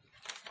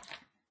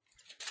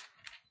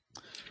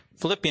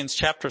 Philippians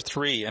chapter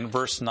 3 and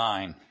verse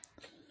 9.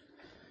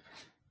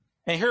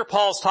 And here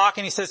Paul's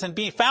talking, he says, and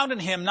being found in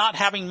him, not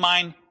having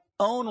mine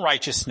own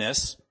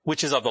righteousness,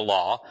 which is of the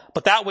law,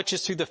 but that which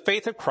is through the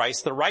faith of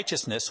Christ, the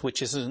righteousness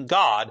which is in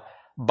God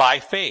by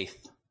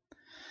faith.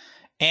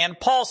 And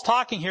Paul's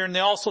talking here, and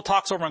he also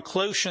talks over in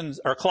Colossians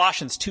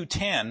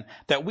 2:10,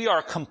 that we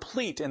are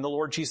complete in the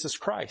Lord Jesus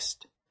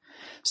Christ.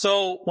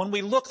 So when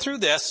we look through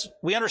this,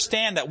 we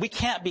understand that we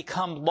can't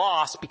become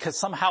lost because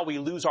somehow we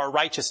lose our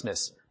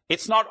righteousness.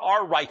 It's not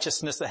our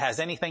righteousness that has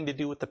anything to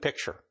do with the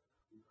picture.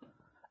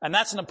 And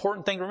that's an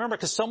important thing to remember,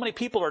 because so many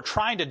people are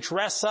trying to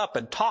dress up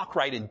and talk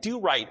right and do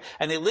right,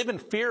 and they live in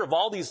fear of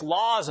all these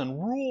laws and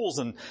rules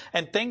and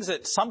things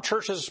that some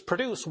churches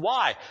produce.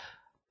 Why?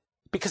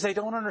 Because they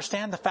don't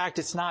understand the fact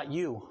it's not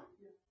you.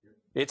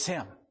 It's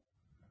him.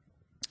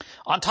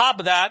 On top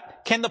of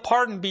that, can the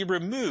pardon be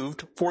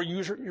removed for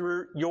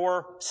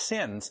your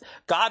sins?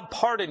 God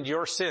pardoned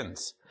your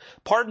sins.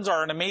 Pardons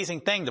are an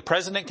amazing thing. The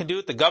president can do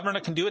it. The governor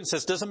can do it. And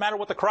says, doesn't matter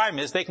what the crime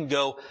is. They can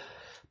go,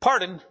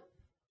 pardon,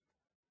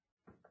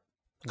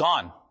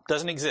 gone,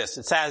 doesn't exist.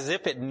 It's as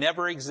if it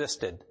never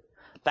existed.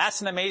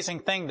 That's an amazing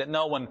thing that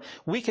when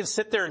we can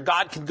sit there and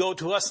God can go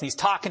to us and he's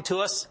talking to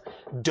us,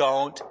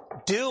 don't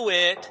do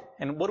it.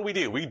 And what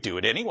do? We do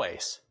it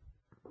anyways.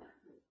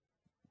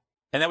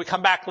 And then we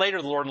come back later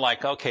to the Lord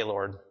and okay,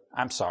 Lord,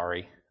 I'm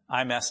sorry.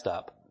 I messed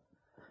up.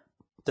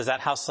 Does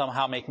that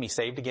somehow make me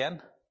saved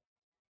again?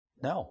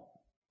 No.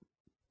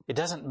 It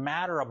doesn't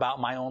matter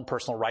about my own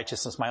personal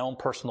righteousness, my own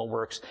personal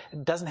works.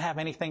 It doesn't have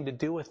anything to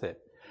do with it.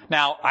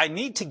 Now, I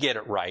need to get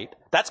it right.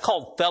 That's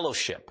called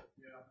fellowship.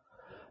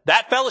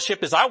 That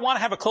fellowship is I want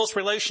to have a close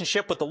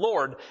relationship with the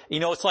Lord. You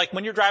know, it's like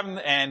when you're driving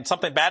and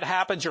something bad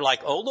happens, you're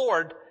like, oh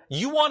Lord,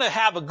 you want to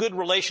have a good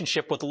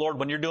relationship with the Lord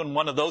when you're doing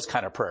one of those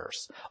kind of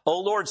prayers.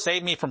 Oh Lord,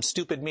 save me from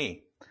stupid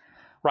me.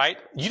 Right?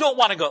 You don't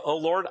want to go, oh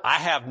Lord, I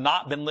have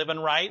not been living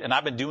right and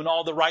I've been doing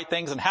all the right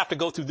things and have to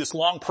go through this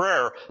long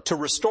prayer to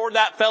restore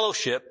that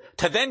fellowship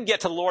to then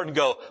get to the Lord and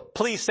go,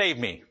 please save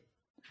me.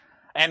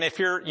 And if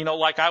you're, you know,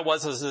 like I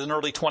was as an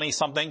early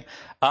 20-something,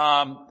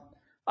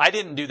 I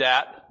didn't do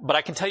that, but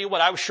I can tell you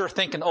what, I was sure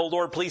thinking, oh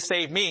Lord, please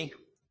save me.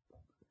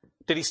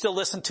 Did he still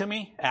listen to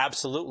me?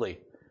 Absolutely.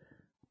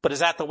 But is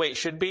that the way it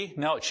should be?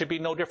 No, it should be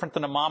no different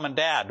than a mom and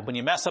dad. When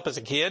you mess up as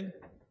a kid,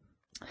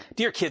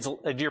 do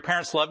your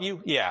parents love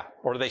you? Yeah,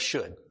 or they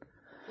should.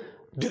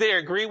 Do they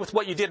agree with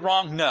what you did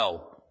wrong?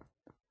 No.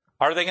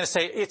 Are they going to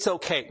say, it's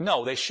okay?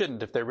 No, they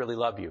shouldn't if they really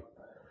love you.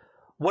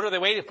 What are they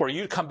waiting for?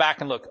 You to come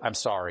back and look, I'm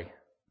sorry.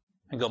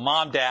 And go,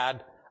 Mom,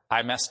 Dad,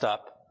 I messed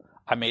up.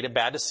 I made a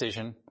bad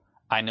decision.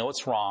 I know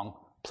it's wrong.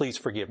 Please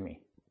forgive me.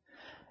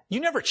 You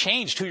never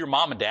changed who your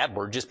mom and dad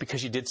were just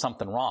because you did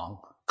something wrong.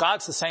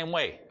 God's the same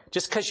way.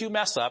 Just because you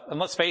mess up, and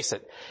let's face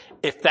it,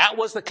 if that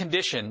was the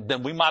condition,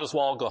 then we might as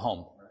well all go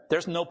home.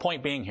 There's no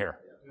point being here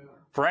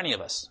for any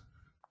of us.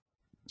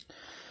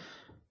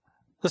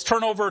 Let's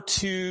turn over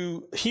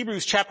to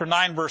Hebrews chapter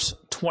 9, verse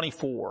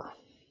 24.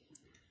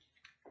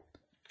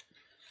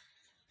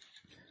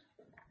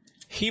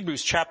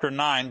 Hebrews chapter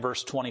 9,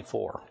 verse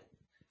 24.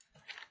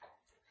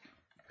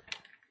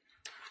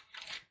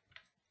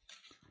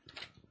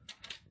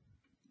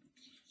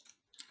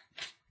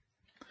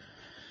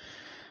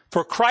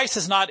 For Christ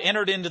has not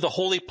entered into the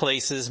holy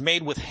places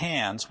made with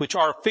hands, which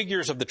are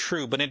figures of the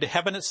true, but into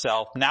heaven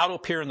itself, now to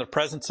appear in the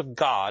presence of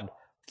God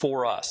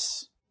for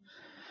us.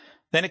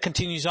 Then it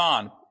continues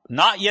on.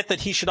 Not yet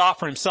that he should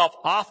offer himself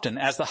often,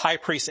 as the high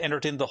priest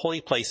entered into the holy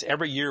place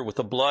every year with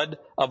the blood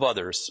of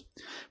others.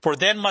 For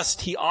then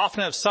must he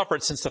often have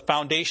suffered since the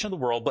foundation of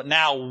the world, but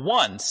now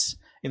once,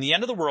 in the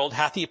end of the world,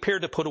 hath he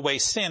appeared to put away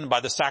sin by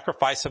the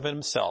sacrifice of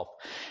himself.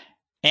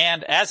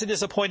 And as it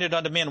is appointed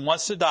unto men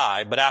once to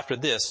die, but after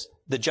this,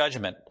 the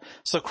judgment.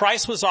 So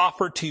Christ was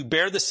offered to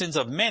bear the sins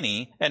of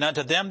many, and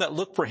unto them that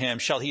look for him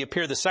shall he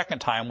appear the second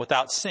time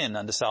without sin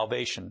unto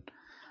salvation.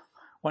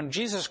 When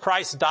Jesus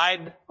Christ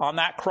died on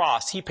that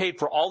cross, he paid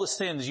for all the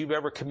sins you've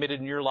ever committed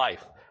in your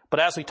life. But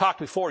as we talked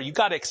before, you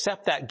got to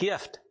accept that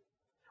gift.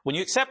 When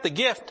you accept the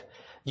gift,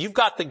 you've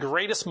got the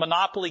greatest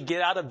monopoly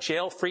get out of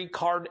jail free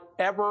card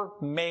ever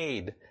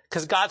made.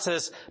 Because God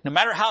says, no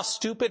matter how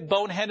stupid,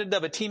 boneheaded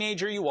of a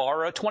teenager you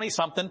are, or a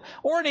 20-something,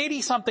 or an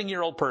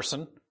 80-something-year-old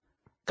person,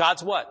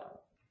 God's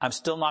what? I'm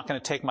still not going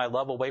to take my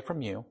love away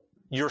from you.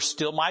 You're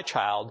still my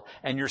child,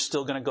 and you're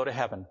still going to go to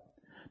heaven.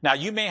 Now,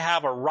 you may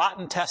have a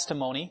rotten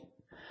testimony.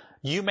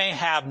 You may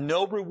have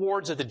no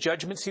rewards at the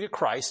judgment seat of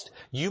Christ.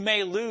 You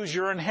may lose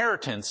your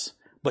inheritance,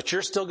 but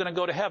you're still going to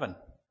go to heaven.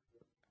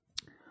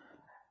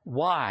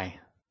 Why?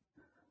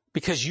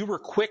 Because you were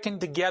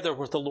quickened together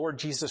with the Lord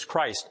Jesus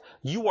Christ.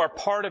 You are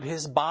part of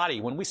his body.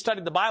 When we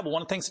studied the Bible,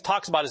 one of the things it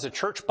talks about is a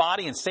church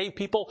body and saved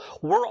people.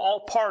 We're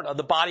all part of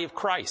the body of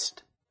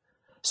Christ.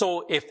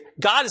 So if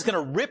God is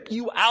going to rip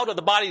you out of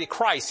the body of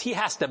Christ, he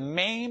has to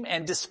maim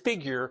and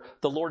disfigure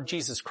the Lord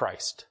Jesus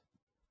Christ.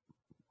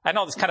 I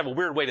know that's kind of a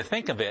weird way to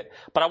think of it,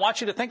 but I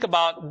want you to think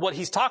about what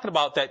he's talking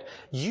about, that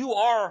you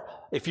are,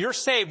 if you're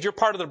saved, you're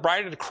part of the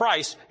bride of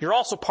Christ, you're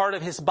also part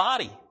of his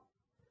body.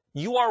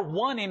 You are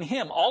one in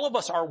him. All of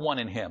us are one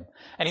in him.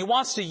 And he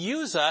wants to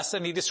use us,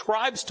 and he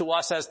describes to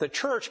us as the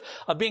church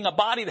of being a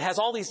body that has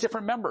all these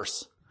different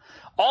members.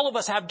 All of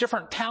us have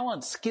different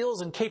talents,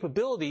 skills, and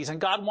capabilities,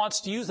 and God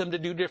wants to use them to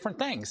do different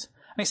things.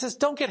 And he says,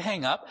 don't get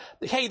hung up.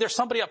 Hey, there's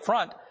somebody up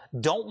front.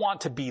 Don't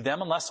want to be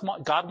them unless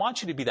God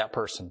wants you to be that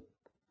person.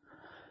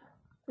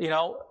 You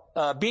know,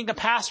 being a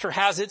pastor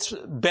has its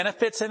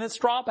benefits and its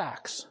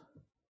drawbacks.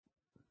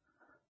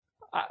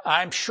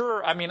 I've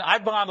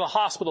gone to the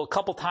hospital a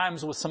couple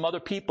times with some other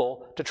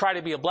people to try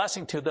to be a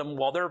blessing to them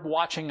while they're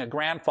watching a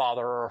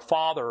grandfather or a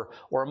father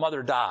or a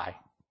mother die.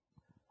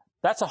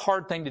 That's a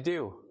hard thing to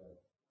do.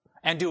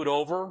 And do it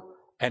over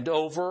and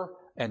over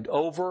and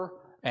over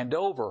and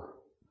over.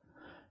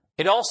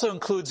 It also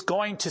includes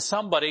going to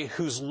somebody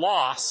who's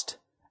lost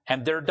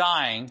and they're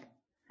dying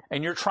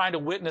and you're trying to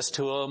witness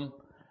to them.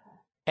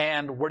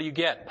 And what do you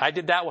get? I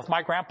did that with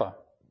my grandpa.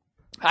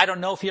 I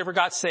don't know if he ever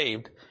got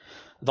saved.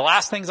 The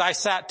last things I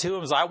sat to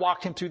him was I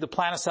walked him through the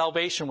plan of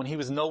salvation when he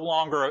was no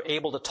longer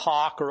able to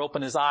talk or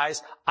open his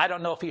eyes. I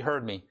don't know if he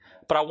heard me,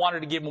 but I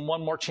wanted to give him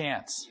one more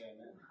chance.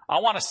 I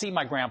want to see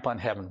my grandpa in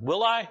heaven.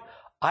 Will I?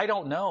 I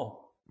don't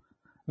know.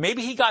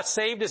 Maybe he got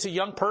saved as a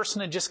young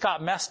person and just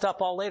got messed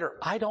up all later.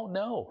 I don't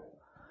know.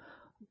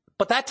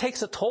 But that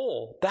takes a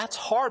toll. That's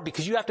hard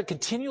because you have to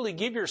continually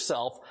give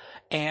yourself,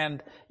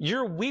 and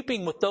you're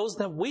weeping with those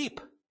that weep.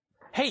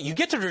 Hey, you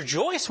get to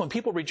rejoice when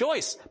people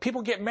rejoice.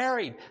 People get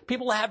married.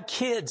 People have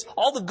kids.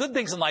 All the good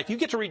things in life, you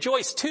get to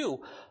rejoice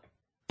too.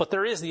 But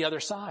there is the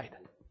other side.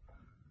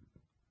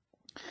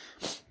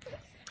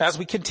 As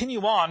we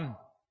continue on,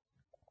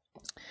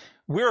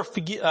 we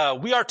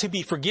are to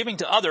be forgiving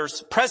to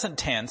others, present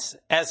tense,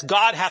 as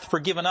God hath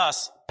forgiven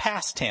us,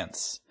 past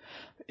tense.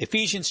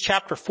 Ephesians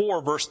chapter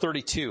 4, verse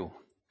 32.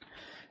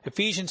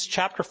 Ephesians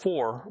chapter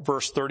 4,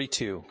 verse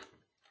 32.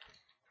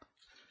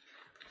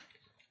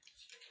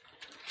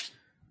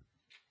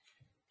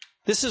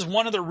 This is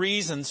one of the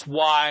reasons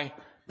why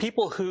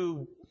people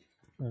who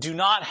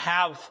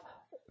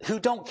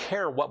don't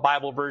care what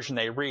Bible version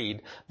they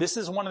read, this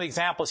is one of the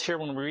examples here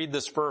when we read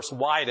this verse,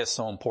 why it is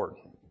so important.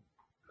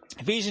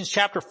 Ephesians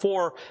chapter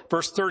 4,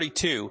 verse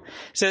 32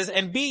 says,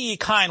 "And be ye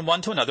kind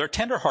one to another,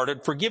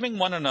 tenderhearted, forgiving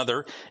one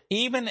another,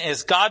 even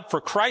as God for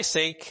Christ's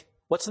sake,"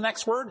 what's the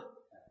next word?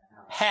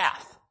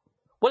 Hath.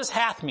 What does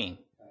hath mean?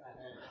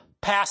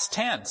 Past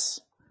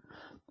tense.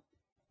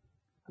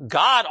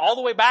 God, all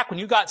the way back when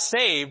you got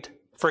saved,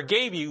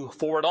 forgave you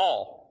for it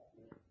all.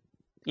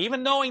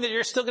 Even knowing that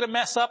you're still going to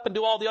mess up and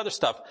do all the other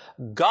stuff,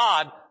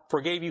 God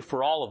forgave you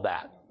for all of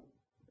that.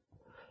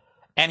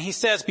 And he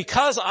says,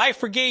 because I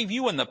forgave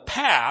you in the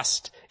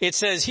past, it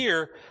says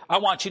here, I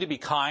want you to be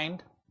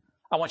kind.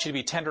 I want you to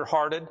be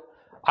tenderhearted.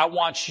 I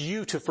want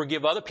you to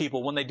forgive other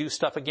people when they do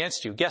stuff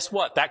against you. Guess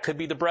what? That could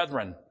be the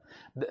brethren.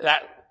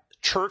 That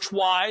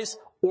church-wise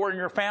or in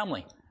your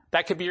family.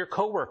 That could be your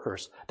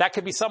coworkers. That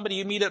could be somebody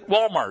you meet at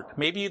Walmart.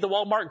 Maybe the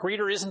Walmart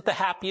greeter isn't the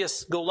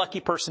happiest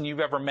go-lucky person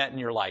you've ever met in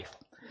your life.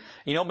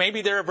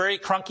 Maybe they're a very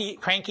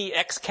cranky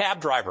ex-cab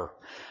driver.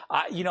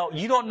 You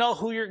don't know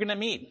who you're going to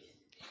meet.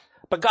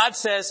 But God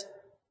says,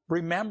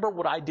 remember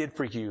what I did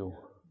for you.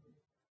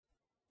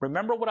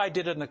 Remember what I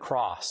did on the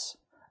cross.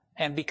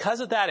 And because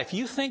of that, if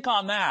you think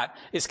on that,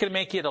 it's going to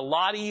make it a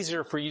lot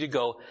easier for you to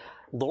go,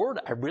 Lord,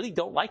 I really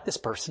don't like this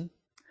person.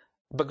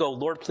 But go,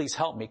 Lord, please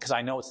help me because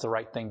I know it's the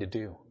right thing to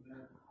do.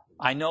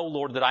 I know,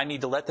 Lord, that I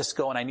need to let this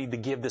go and I need to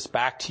give this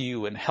back to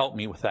you and help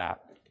me with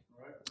that.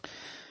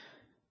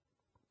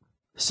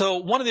 So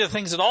one of the other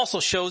things it also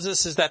shows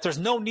us is that there's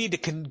no need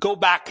to go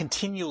back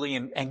continually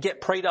and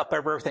get prayed up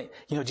over everything.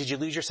 Did you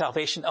lose your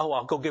salvation? Oh,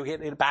 I'll go get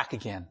it back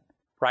again,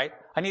 right?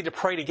 I need to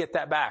pray to get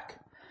that back.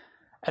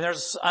 And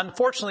there's,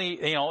 unfortunately,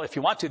 if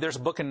you want to, there's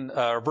a book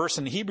verse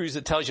in Hebrews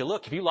that tells you,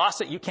 look, if you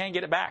lost it, you can't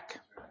get it back.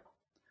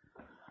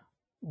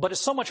 But it's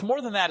so much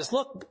more than that. Is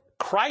look,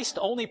 Christ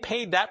only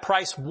paid that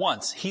price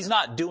once. He's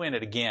not doing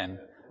it again.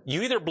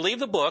 You either believe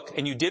the book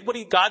and you did what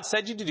God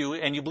said you to do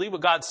and you believe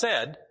what God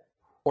said,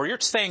 or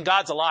you're saying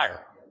God's a liar.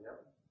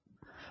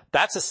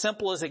 That's as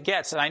simple as it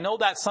gets. And I know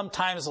that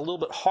sometimes is a little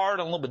bit hard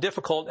and a little bit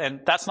difficult, and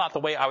that's not the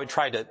way I would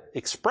try to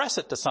express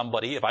it to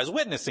somebody if I was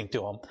witnessing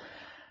to them.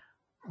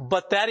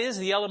 But that is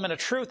the element of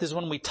truth, is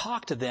when we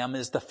talk to them,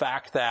 is the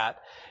fact that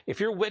if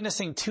you're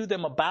witnessing to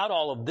them about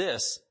all of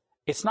this,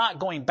 it's not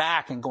going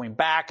back and going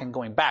back and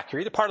going back.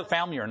 You're either part of the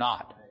family or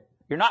not.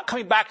 You're not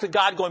coming back to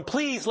God going,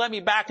 please let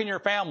me back in your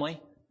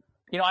family.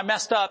 I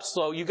messed up,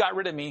 so you got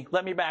rid of me.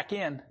 Let me back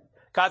in.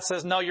 God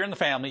says, no, you're in the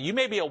family. You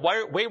may be a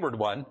wayward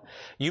one.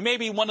 You may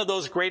be one of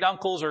those great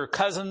uncles or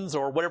cousins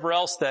or whatever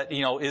else that,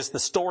 is the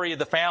story of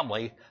the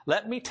family.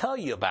 Let me tell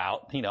you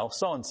about,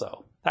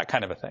 so-and-so. That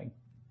kind of a thing.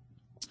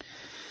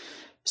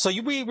 So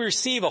we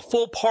receive a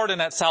full pardon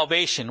at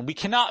salvation. We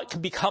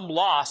cannot become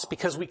lost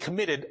because we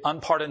committed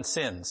unpardoned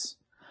sins.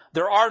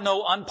 There are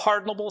no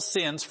unpardonable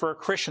sins for a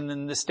Christian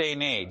in this day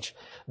and age.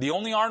 The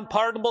only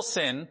unpardonable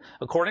sin,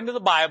 according to the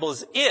Bible,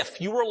 is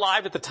if you were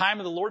alive at the time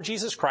of the Lord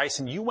Jesus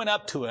Christ and you went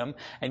up to him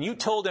and you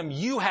told him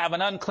you have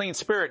an unclean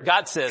spirit.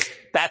 God says,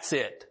 that's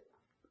it.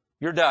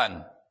 You're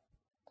done.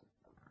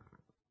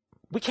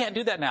 We can't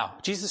do that now.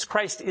 Jesus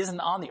Christ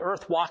isn't on the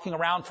earth walking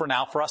around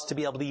for us to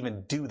be able to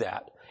even do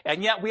that.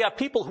 And yet we have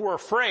people who are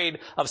afraid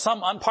of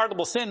some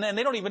unpardonable sin and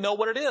they don't even know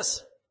what it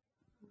is.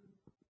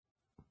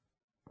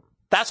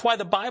 That's why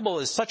the Bible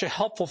is such a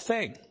helpful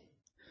thing.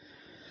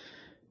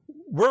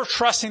 We're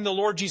trusting the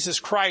Lord Jesus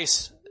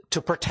Christ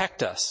to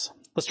protect us.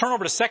 Let's turn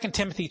over to 2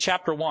 Timothy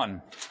chapter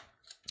 1.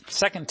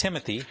 2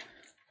 Timothy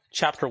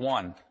chapter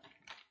 1.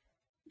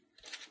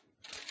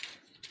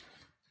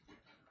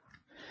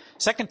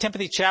 2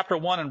 Timothy chapter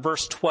 1 and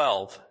verse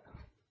 12.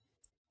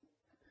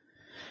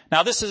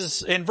 Now this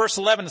is, in verse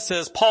 11 it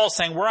says, Paul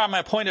saying, where am I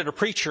appointed a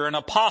preacher, an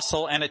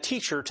apostle, and a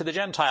teacher to the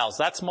Gentiles.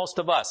 That's most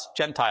of us,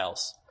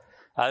 Gentiles.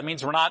 That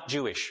means we're not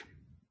Jewish.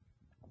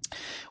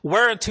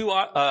 Verse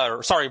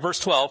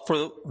 12,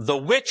 for the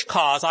which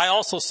cause I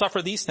also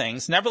suffer these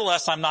things.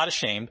 Nevertheless, I'm not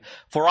ashamed,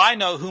 for I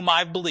know whom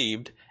I've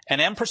believed, and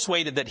am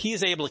persuaded that he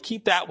is able to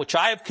keep that which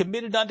I have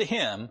committed unto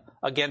him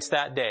against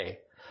that day.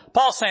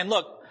 Paul's saying,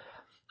 look,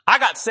 I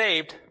got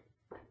saved.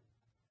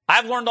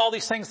 I've learned all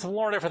these things from the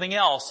Lord and everything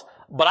else,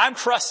 but I'm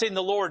trusting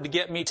the Lord to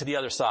get me to the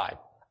other side.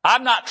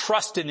 I'm not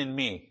trusting in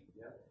me.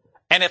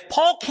 And if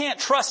Paul can't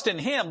trust in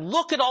him,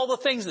 look at all the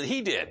things that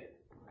he did.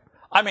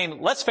 I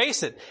mean, let's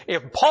face it.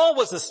 If Paul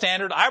was the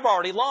standard, I've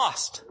already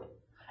lost.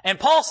 And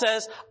Paul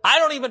says, I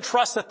don't even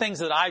trust the things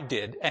that I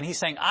did. And he's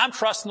saying, I'm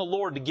trusting the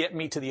Lord to get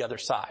me to the other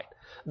side.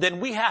 Then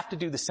we have to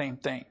do the same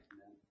thing.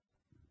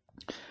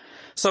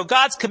 So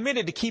God's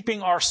committed to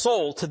keeping our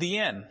soul to the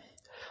end.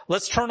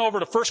 Let's turn over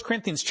to 1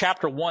 Corinthians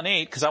chapter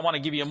 1:8 because I want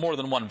to give you more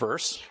than one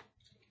verse.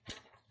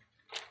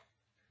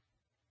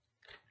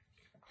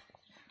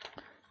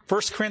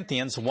 1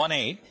 Corinthians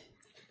 1:8.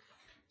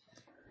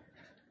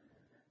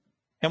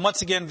 And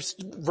once again,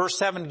 verse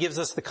 7 gives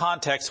us the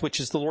context, which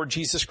is the Lord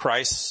Jesus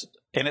Christ.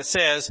 And it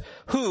says,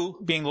 who,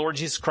 being the Lord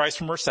Jesus Christ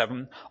from verse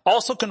 7,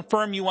 also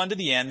confirm you unto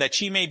the end, that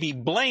ye may be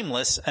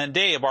blameless in the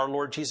day of our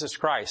Lord Jesus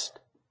Christ.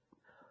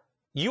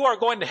 You are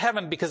going to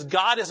heaven because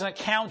God doesn't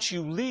account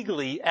you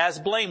legally as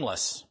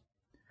blameless.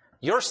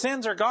 Your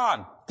sins are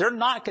gone.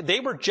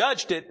 They were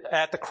judged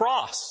at the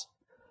cross.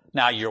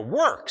 Now your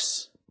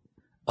works,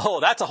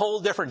 that's a whole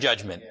different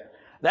judgment.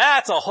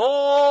 That's a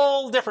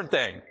whole different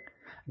thing.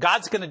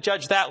 God's going to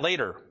judge that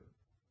later.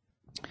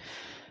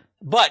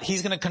 But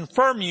he's going to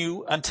confirm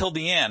you until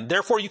the end.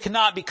 Therefore, you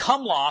cannot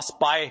become lost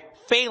by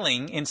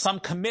failing in some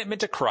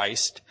commitment to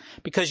Christ,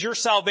 because your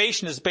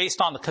salvation is based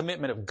on the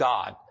commitment of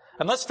God.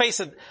 And let's face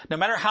it, no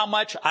matter how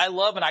much I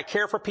love and I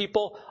care for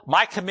people,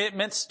 my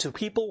commitments to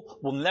people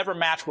will never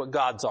match what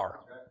God's are.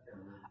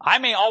 I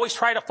may always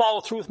try to follow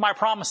through with my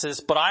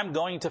promises, but I'm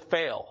going to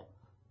fail.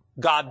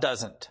 God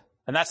doesn't.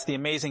 And that's the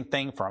amazing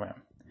thing from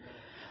him.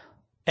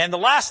 And the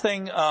last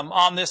thing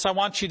on this I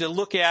want you to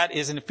look at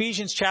is in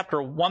Ephesians chapter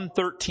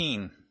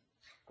 1:13.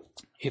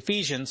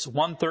 Ephesians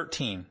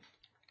 1:13.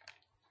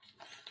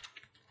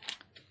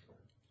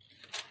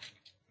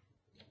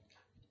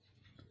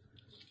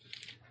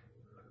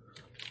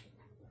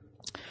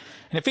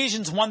 In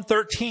Ephesians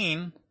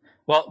 1:13,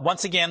 well,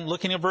 once again,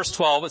 looking at verse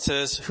 12, it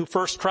says, who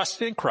first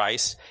trusted in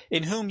Christ,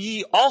 in whom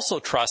ye also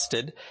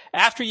trusted,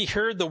 after ye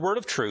heard the word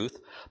of truth,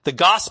 the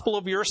gospel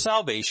of your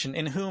salvation,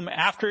 in whom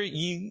after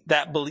ye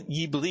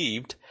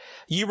believed,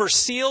 ye were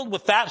sealed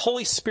with that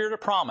Holy Spirit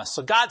of promise.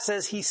 So God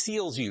says he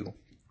seals you.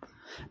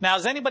 Now,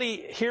 does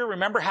anybody here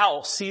remember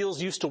how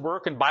seals used to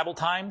work in Bible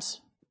times?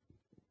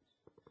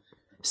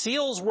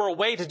 Seals were a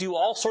way to do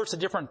all sorts of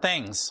different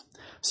things.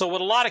 So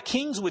what a lot of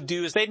kings would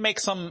do is they'd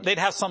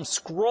have some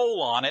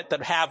scroll on it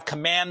that have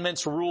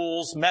commandments,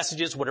 rules,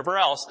 messages, whatever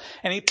else,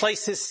 and he'd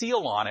place his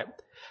seal on it.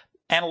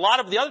 And a lot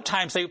of the other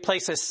times they would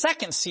place a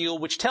second seal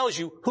which tells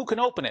you who can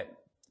open it.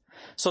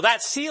 So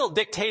that seal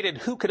dictated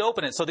who could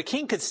open it. So the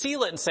king could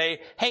seal it and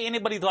say, hey,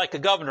 anybody like a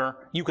governor,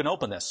 you can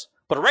open this.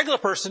 But a regular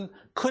person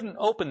couldn't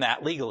open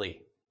that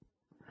legally.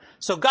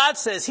 So God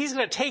says he's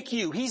going to take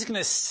you, he's going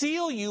to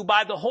seal you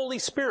by the Holy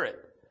Spirit.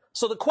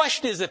 So the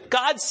question is, if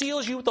God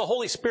seals you with the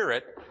Holy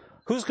Spirit,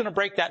 who's going to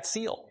break that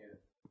seal?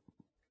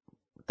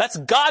 That's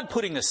God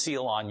putting a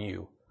seal on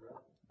you.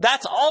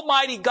 That's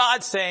Almighty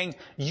God saying,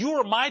 you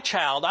are my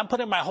child, I'm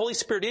putting my Holy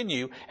Spirit in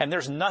you, and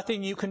there's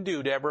nothing you can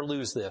do to ever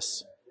lose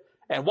this.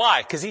 And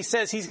why? Because he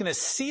says he's going to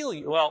seal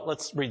you. Well,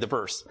 let's read the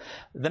verse.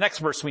 The next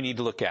verse we need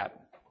to look at.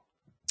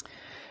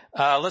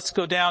 Let's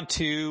go down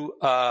to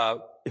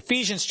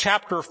Ephesians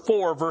chapter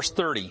 4, verse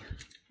 30.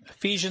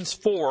 Ephesians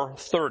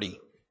 4:30.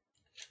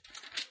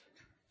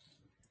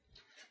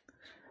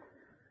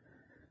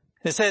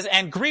 It says,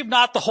 and grieve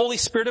not the Holy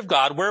Spirit of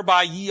God,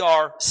 whereby ye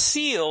are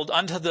sealed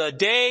unto the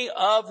day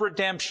of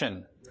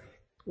redemption.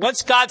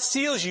 Once God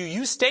seals you,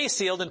 you stay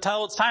sealed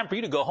until it's time for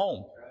you to go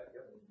home.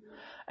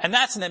 And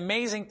that's an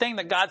amazing thing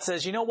that God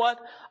says, you know what?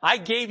 I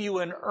gave you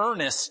an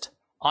earnest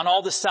on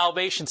all this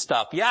salvation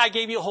stuff. Yeah, I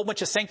gave you a whole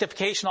bunch of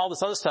sanctification, all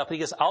this other stuff,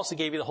 but I also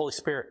gave you the Holy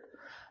Spirit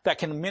that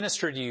can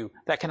minister to you,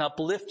 that can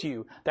uplift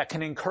you, that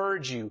can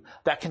encourage you,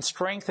 that can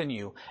strengthen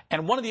you.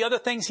 And one of the other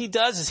things he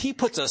does is he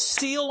puts a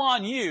seal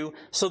on you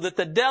so that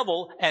the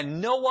devil and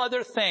no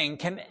other thing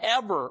can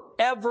ever,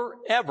 ever,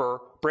 ever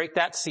break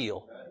that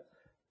seal.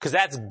 Because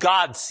that's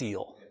God's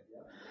seal.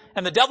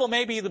 And the devil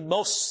may be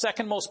the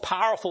second most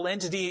powerful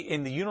entity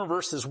in the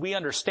universe as we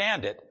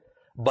understand it,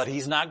 but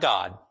he's not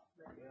God.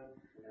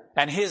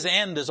 And his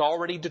end is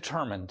already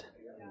determined.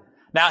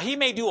 Now, he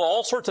may do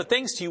all sorts of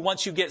things to you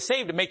once you get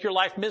saved to make your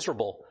life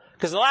miserable.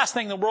 Because the last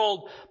thing in the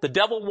world the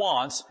devil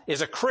wants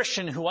is a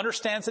Christian who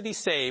understands that he's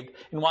saved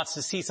and wants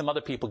to see some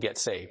other people get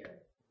saved.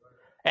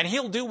 And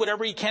he'll do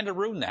whatever he can to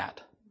ruin that.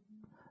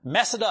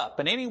 Mess it up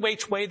in any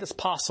which way that's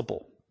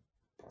possible.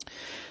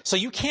 So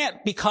you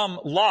can't become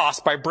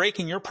lost by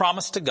breaking your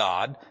promise to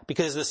God,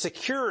 because the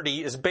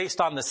security is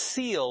based on the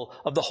seal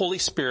of the Holy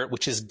Spirit,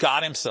 which is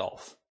God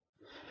himself.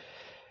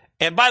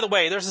 And by the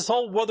way, there's this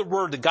whole other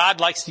word that God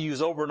likes to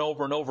use over and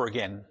over and over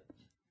again.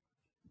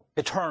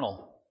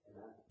 Eternal.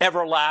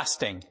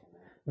 Everlasting.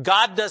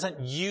 God doesn't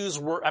use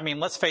word.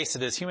 Let's face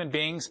it, as human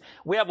beings,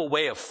 we have a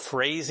way of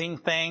phrasing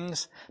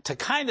things to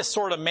kind of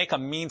sort of make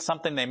them mean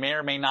something they may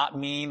or may not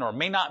mean, or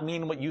may not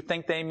mean what you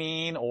think they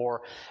mean,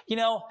 or, in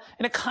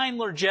a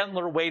kinder,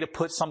 gentler way to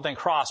put something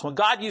across. When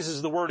God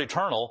uses the word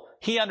eternal,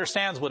 he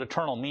understands what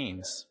eternal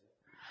means.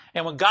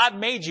 And when God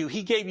made you,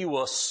 he gave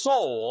you a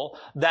soul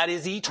that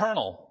is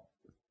eternal.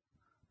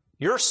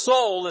 Your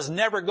soul is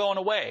never going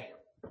away.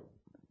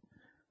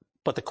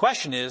 But the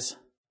question is,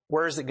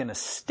 where is it going to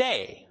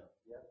stay?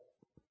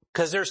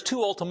 Because there's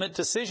two ultimate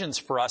decisions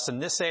for us in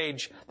this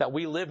age that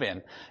we live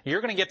in.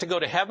 You're going to get to go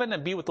to heaven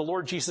and be with the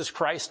Lord Jesus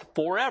Christ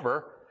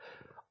forever,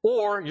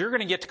 or you're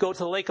going to get to go to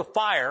the lake of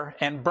fire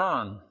and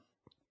burn.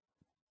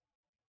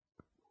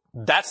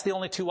 That's the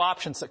only two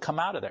options that come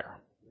out of there.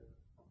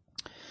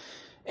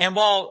 And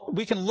while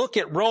we can look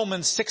at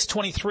Romans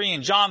 6:23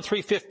 and John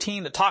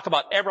 3:15 that talk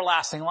about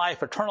everlasting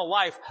life, eternal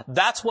life,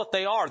 that's what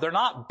they are. They're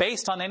not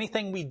based on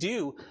anything we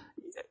do.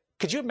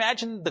 Could you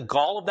imagine the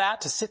gall of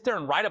that, to sit there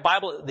and write a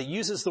Bible that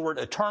uses the word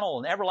eternal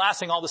and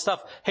everlasting, all this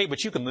stuff? Hey,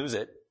 but you can lose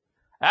it.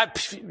 That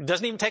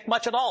doesn't even take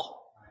much at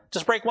all.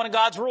 Just break one of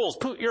God's rules.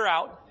 Poof, you're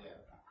out.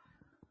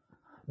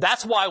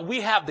 That's why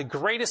we have the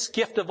greatest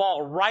gift of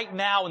all right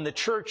now in the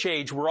church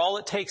age, where all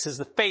it takes is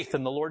the faith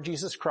in the Lord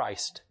Jesus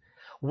Christ.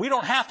 We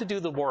don't have to do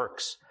the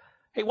works.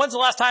 Hey, when's the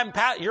last time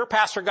your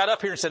pastor got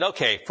up here and said,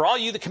 okay, for all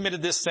you that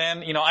committed this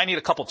sin, I need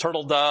a couple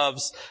turtle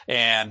doves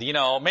and,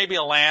 maybe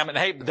a lamb, and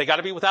hey, they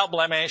gotta be without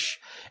blemish.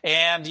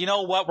 And you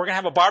know what? We're gonna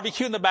have a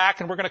barbecue in the back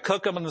and we're gonna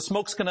cook them and the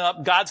smoke's gonna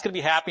up. God's gonna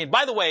be happy. And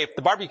by the way, if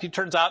the barbecue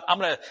turns out,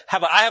 I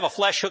have a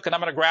flesh hook and I'm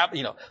gonna grab,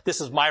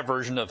 this is my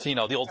version of,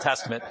 the Old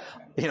Testament,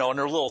 and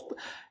they're little,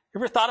 you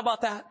ever thought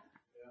about that?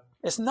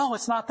 It's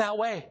not that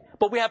way.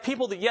 But we have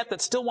people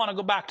that still want to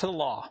go back to the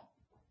law.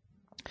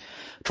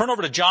 Turn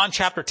over to John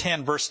chapter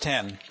 10, verse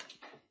 10.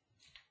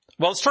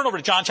 Well, let's turn over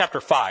to John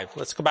chapter 5.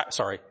 Let's go back,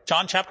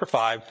 John chapter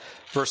 5,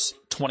 verse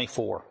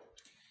 24.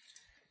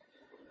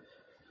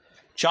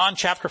 John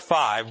chapter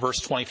 5, verse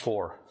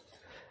 24.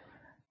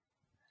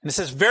 And it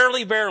says,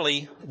 verily,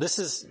 verily, this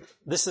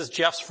is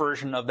Jeff's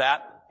version of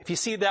that. If you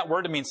see that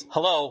word, it means,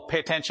 hello, pay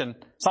attention,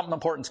 something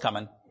important's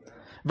coming.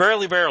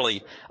 Verily,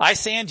 verily, I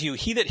say unto you,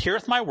 he that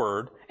heareth my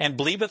word, and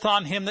believeth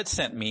on him that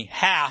sent me,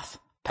 hath,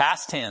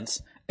 past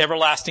tense,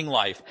 everlasting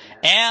life,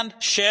 and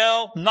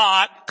shall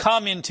not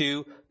come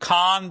into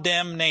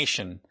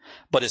condemnation,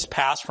 but is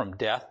passed from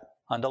death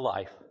unto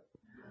life.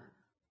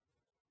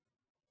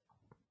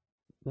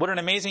 What an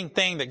amazing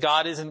thing that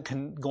God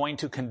isn't going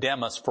to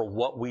condemn us for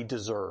what we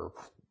deserve.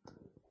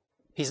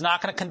 He's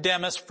not going to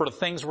condemn us for the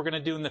things we're going to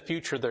do in the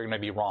future that are going to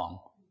be wrong.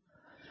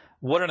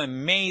 What an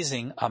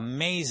amazing,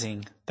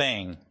 amazing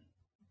thing.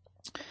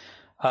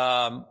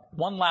 One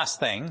last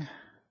thing.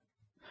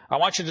 I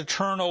want you to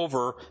turn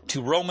over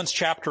to Romans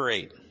chapter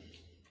 8.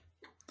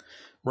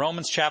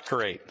 Romans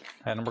chapter 8.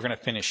 And we're going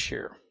to finish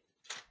here.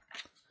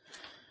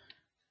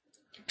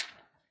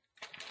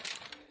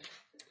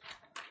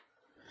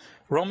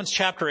 Romans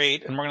chapter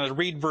 8, and we're going to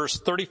read verse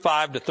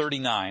 35 to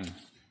 39.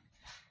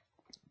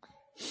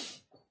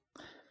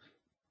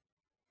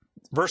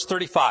 Verse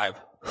 35.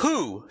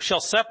 Who shall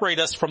separate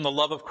us from the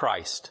love of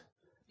Christ?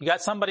 You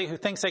got somebody who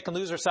thinks they can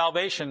lose their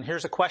salvation.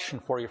 Here's a question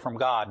for you from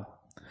God.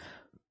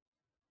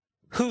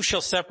 Who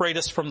shall separate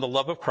us from the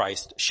love of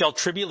Christ? Shall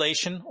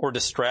tribulation or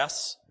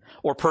distress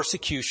or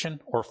persecution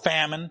or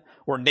famine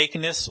or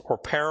nakedness or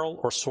peril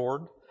or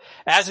sword?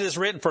 As it is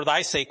written, for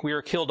thy sake we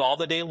are killed all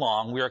the day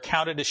long. We are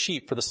counted as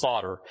sheep for the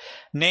slaughter.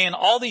 Nay, in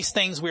all these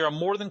things we are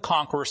more than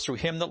conquerors through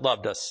him that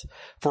loved us.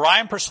 For I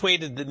am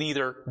persuaded that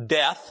neither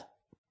death,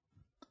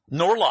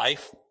 nor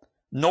life,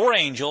 nor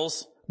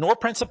angels, nor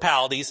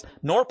principalities,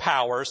 nor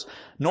powers,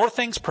 nor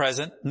things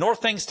present, nor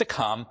things to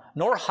come,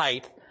 nor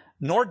height,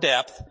 nor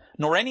depth,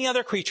 nor any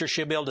other creature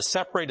shall be able to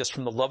separate us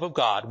from the love of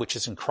God, which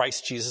is in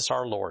Christ Jesus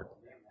our Lord.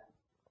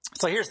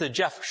 So here's the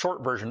Jeff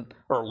short version,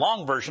 or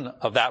long version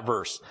of that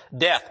verse.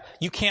 Death,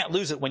 you can't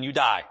lose it when you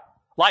die.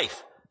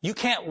 Life, you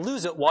can't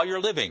lose it while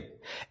you're living.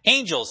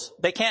 Angels,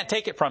 they can't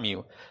take it from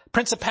you.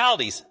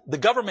 Principalities, the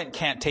government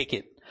can't take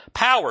it.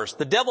 Powers,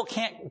 the devil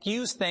can't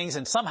use things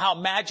and somehow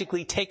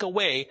magically take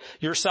away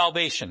your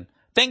salvation.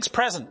 Things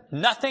present,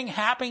 nothing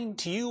happening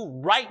to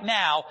you right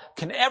now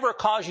can ever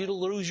cause you to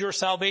lose your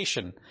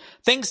salvation.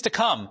 Things to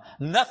come,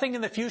 nothing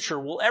in the future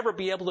will ever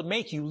be able to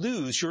make you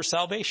lose your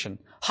salvation.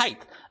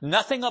 Height,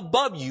 nothing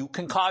above you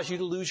can cause you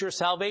to lose your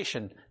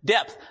salvation.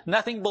 Depth,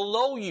 nothing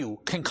below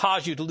you can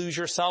cause you to lose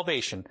your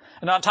salvation.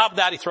 And on top of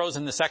that, he throws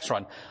in this extra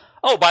one.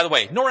 Oh, by the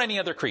way, nor any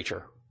other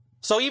creature.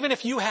 So even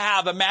if you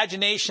have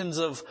imaginations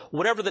of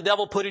whatever the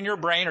devil put in your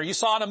brain or you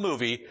saw in a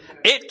movie,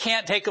 it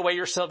can't take away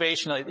your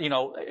salvation,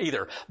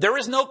 either. There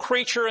is no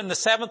creature in the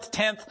 7th,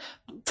 10th,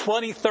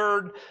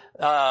 23rd,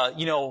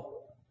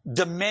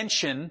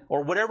 dimension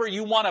or whatever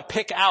you want to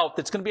pick out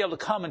that's going to be able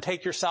to come and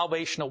take your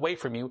salvation away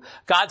from you.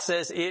 God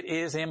says it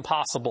is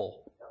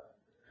impossible.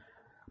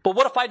 But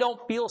what if I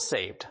don't feel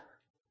saved?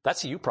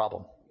 That's a you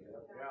problem.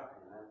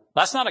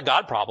 That's not a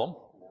God problem.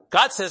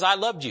 God says, I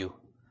loved you.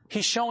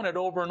 He's shown it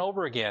over and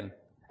over again,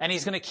 and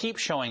he's going to keep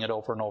showing it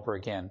over and over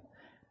again.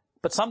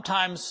 But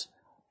sometimes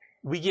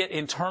we get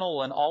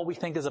internal and all we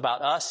think is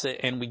about us,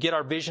 and we get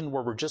our vision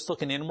where we're just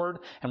looking inward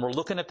and we're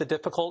looking at the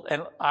difficult.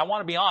 And I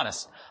want to be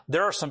honest,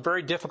 there are some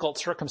very difficult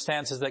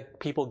circumstances that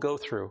people go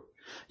through.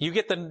 You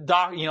get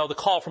the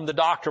call from the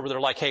doctor where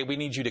they're like, hey, we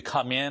need you to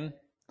come in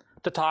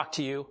to talk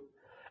to you.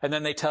 And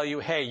then they tell you,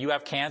 hey, you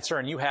have cancer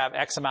and you have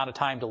X amount of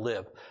time to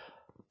live.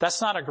 That's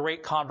not a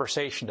great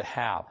conversation to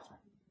have.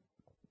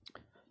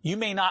 You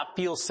may not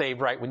feel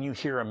saved right when you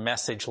hear a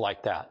message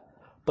like that,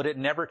 but it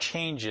never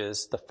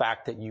changes the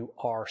fact that you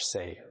are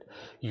saved.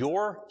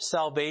 Your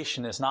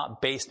salvation is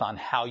not based on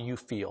how you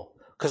feel.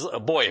 Because,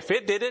 boy, if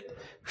it did it,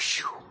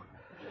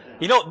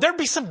 whew, there'd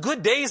be some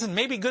good days and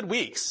maybe good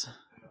weeks.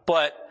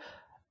 But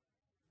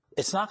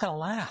it's not going to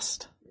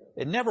last.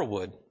 It never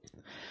would.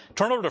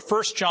 Turn over to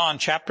 1 John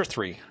chapter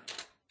 3.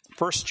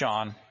 1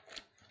 John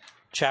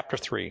chapter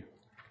 3.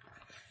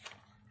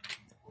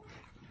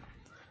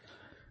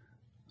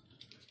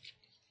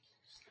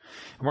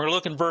 And we're going to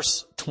look in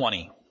verse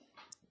 20.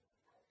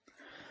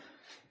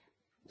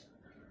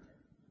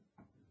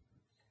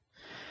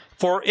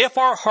 For if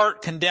our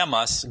heart condemn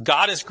us,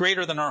 God is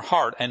greater than our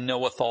heart and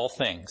knoweth all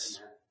things.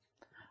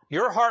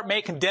 Your heart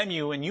may condemn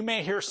you, and you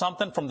may hear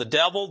something from the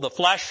devil, the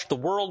flesh, the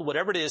world,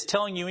 whatever it is,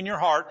 telling you in your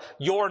heart,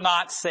 you're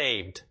not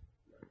saved.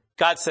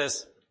 God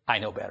says, I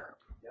know better.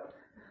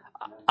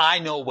 I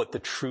know what the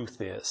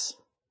truth is.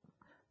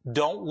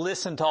 Don't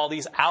listen to all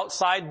these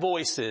outside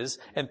voices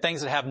and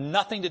things that have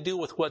nothing to do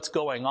with what's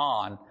going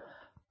on.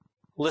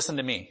 Listen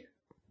to me.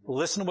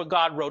 Listen to what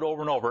God wrote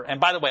over and over. And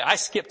by the way, I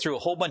skipped through a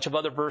whole bunch of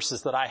other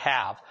verses that I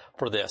have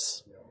for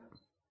this,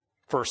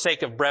 for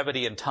sake of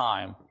brevity and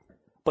time.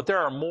 But there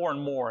are more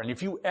and more. And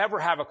if you ever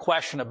have a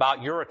question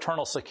about your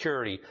eternal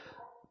security,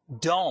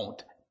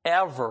 don't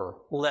ever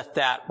let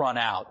that run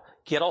out.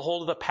 Get a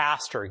hold of the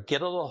pastor.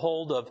 Get a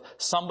hold of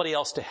somebody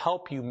else to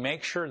help you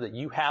make sure that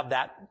you have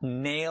that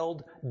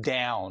nailed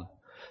down.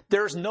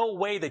 There's no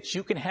way that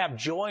you can have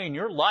joy in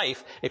your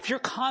life if you're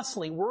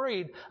constantly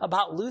worried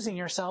about losing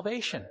your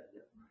salvation.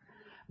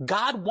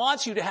 God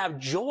wants you to have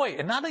joy,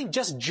 and not only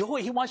just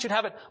joy, He wants you to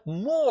have it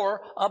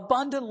more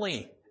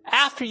abundantly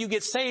after you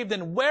get saved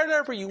than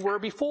wherever you were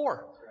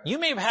before. You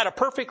may have had a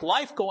perfect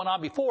life going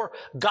on before.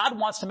 God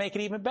wants to make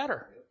it even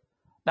better.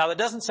 Now, that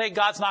doesn't say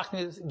God's not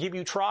going to give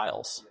you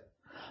trials.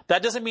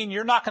 That doesn't mean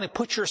you're not going to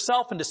put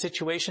yourself into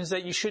situations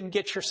that you shouldn't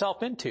get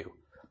yourself into.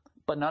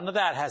 But none of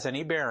that has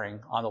any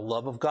bearing on the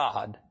love of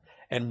God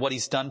and what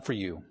He's done for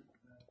you.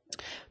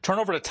 Turn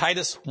over to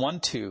Titus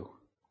 1:2.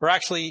 Or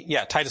actually,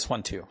 Titus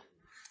 1:2.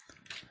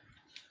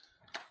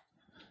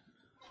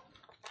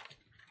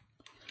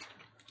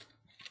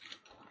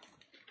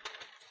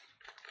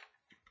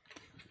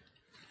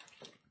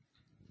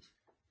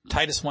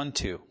 Titus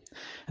 1:2.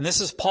 And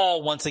this is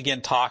Paul once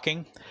again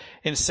talking.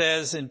 And it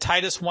says in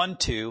Titus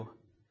 1:2,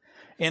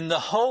 in the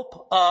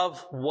hope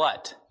of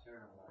what?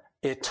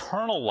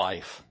 Eternal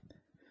life.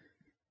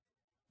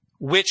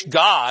 Which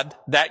God,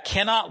 that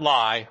cannot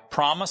lie,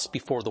 promised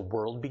before the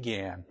world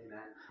began.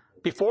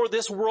 Before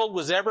this world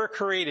was ever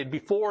created,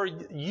 before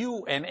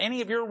you and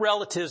any of your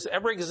relatives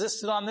ever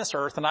existed on this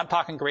earth, and I'm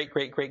talking great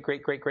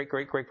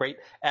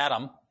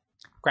Adam,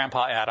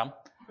 Grandpa Adam,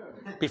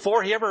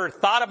 before he ever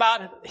thought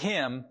about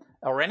him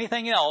or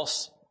anything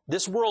else,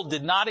 this world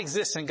did not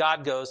exist, and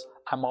God goes,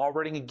 I'm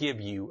already going to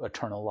give you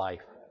eternal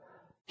life.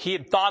 He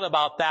had thought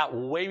about that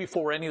way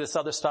before any of this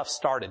other stuff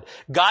started.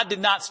 God did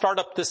not start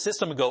up this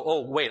system and go,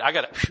 oh, wait, I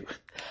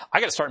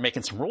gotta start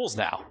making some rules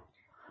now.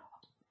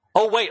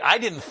 Oh, wait, I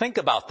didn't think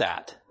about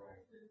that.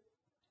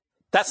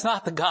 That's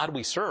not the God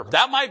we serve.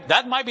 That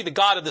might be the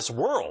God of this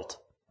world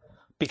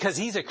because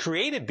He's a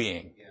created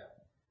being.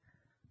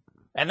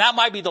 And that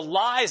might be the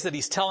lies that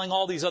He's telling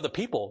all these other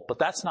people, but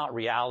that's not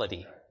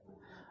reality.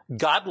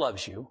 God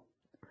loves you.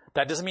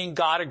 That doesn't mean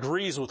God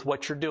agrees with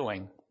what you're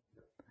doing.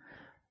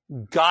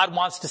 God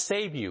wants to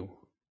save you.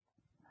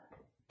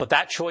 But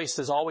that choice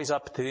is always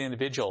up to the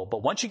individual.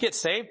 But once you get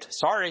saved,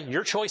 sorry,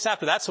 your choice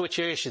after that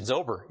situation's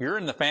over. You're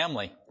in the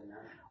family.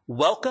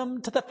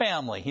 Welcome to the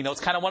family.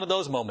 It's kind of one of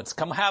those moments.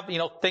 Come have,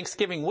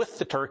 Thanksgiving with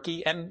the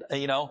turkey and,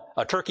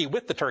 a turkey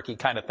with the turkey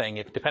kind of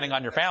thing, depending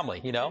on your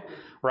family,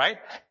 right?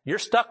 You're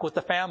stuck with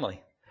the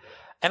family.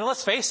 And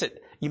let's face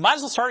it, you might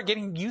as well start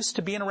getting used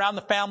to being around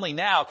the family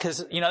now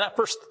because, that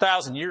first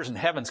 1,000 years in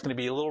heaven's going to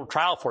be a little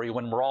trial for you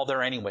when we're all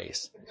there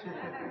anyways.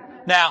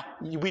 Now,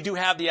 we do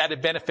have the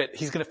added benefit.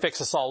 He's going to fix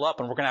us all up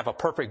and we're going to have a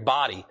perfect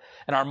body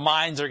and our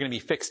minds are going to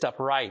be fixed up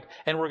right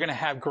and we're going to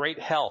have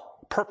great health,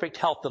 perfect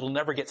health that'll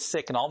never get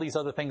sick and all these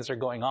other things are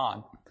going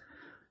on.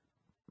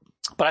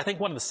 But I think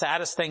one of the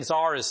saddest things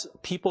is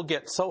people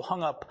get so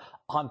hung up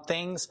on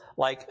things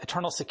like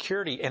eternal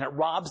security and it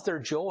robs their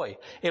joy.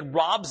 It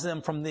robs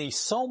them from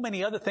so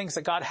many other things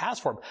that God has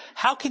for them.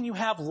 How can you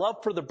have love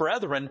for the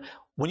brethren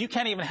when you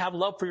can't even have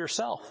love for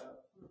yourself?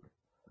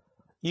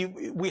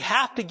 We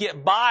have to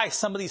get by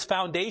some of these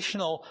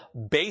foundational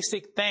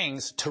basic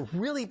things to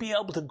really be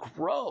able to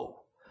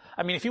grow.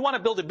 I mean, if you want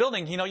to build a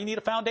building, you need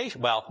a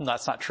foundation. Well,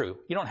 that's not true.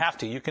 You don't have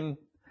to.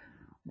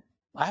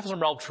 I have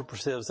some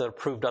relatives that have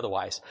proved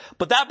otherwise.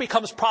 But that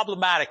becomes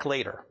problematic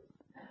later.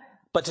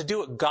 But to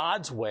do it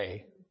God's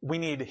way, we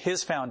need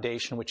His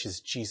foundation, which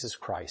is Jesus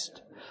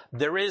Christ.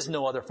 There is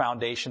no other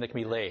foundation that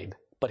can be laid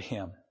but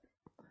Him.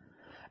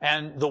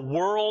 And the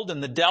world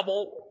and the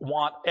devil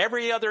want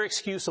every other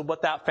excuse of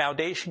what that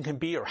foundation can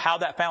be or how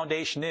that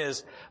foundation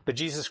is. But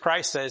Jesus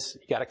Christ says,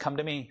 you got to come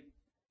to me.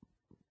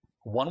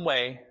 One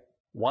way,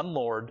 one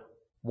Lord,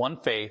 one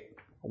faith,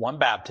 one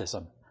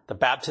baptism. The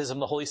baptism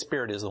of the Holy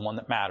Spirit is the one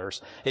that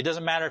matters. It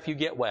doesn't matter if you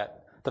get wet.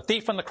 The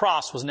thief on the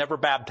cross was never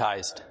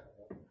baptized.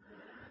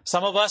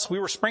 Some of us, we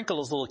were sprinkled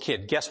as a little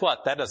kid. Guess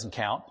what? That doesn't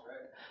count.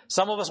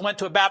 Some of us went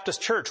to a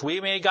Baptist church.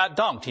 We may have got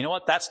dunked. You know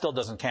what? That still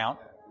doesn't count.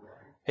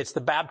 It's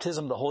the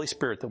baptism of the Holy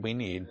Spirit that we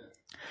need.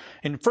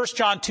 In 1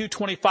 John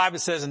 2:25 it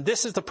says, and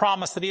this is the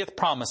promise that he hath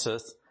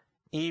promiseth,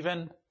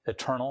 even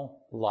eternal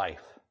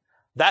life.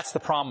 That's the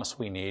promise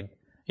we need.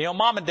 You know,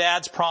 mom and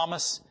dad's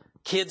promise,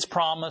 kids'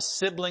 promise,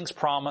 siblings'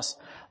 promise,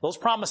 those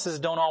promises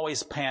don't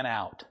always pan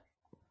out.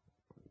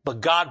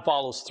 But God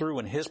follows through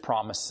in his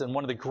promise. And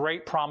one of the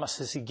great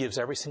promises he gives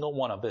every single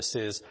one of us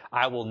is,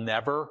 I will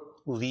never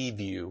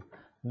leave you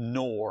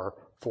nor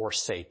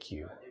forsake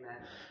you. Amen.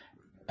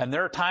 And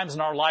there are times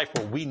in our life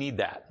where we need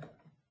that.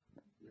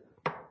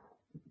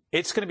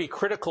 It's going to be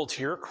critical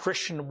to your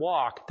Christian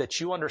walk that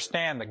you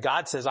understand that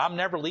God says, I'm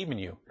never leaving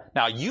you.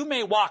 Now, you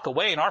may walk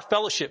away and our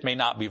fellowship may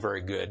not be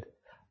very good.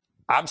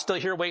 I'm still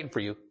here waiting for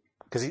you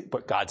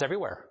but God's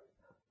everywhere.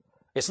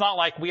 It's not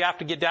like we have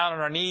to get down on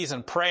our knees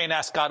and pray and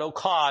ask God, oh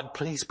God,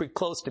 please be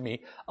close to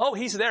me. Oh,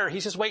 he's there.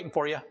 He's just waiting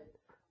for you,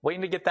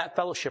 waiting to get that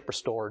fellowship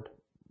restored.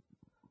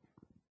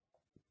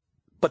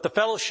 But the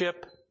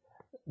fellowship,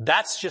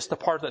 that's just the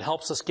part that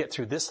helps us get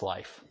through this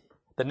life.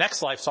 The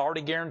next life's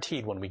already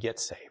guaranteed when we get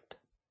saved.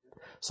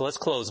 So let's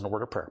close in a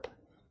word of prayer.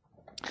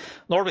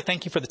 Lord, we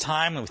thank you for the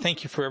time, and we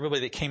thank you for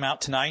everybody that came out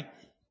tonight.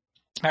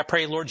 I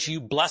pray, Lord, you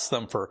bless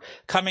them for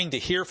coming to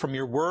hear from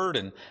your word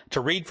and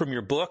to read from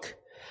your book.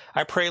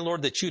 I pray,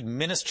 Lord, that you'd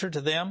minister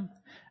to them,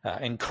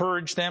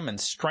 encourage them and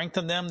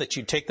strengthen them, that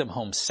you'd take them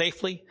home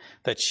safely,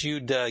 that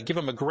you'd give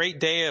them a great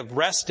day of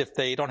rest if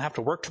they don't have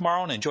to work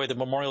tomorrow, and enjoy the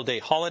Memorial Day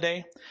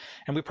holiday.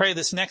 And we pray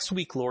this next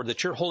week, Lord,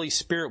 that your Holy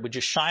Spirit would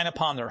just shine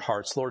upon their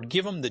hearts. Lord,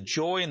 give them the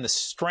joy and the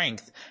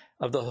strength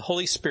of the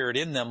Holy Spirit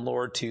in them,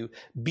 Lord, to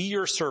be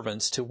your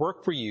servants, to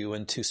work for you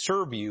and to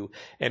serve you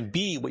and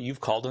be what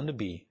you've called them to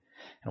be.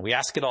 And we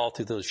ask it all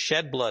through the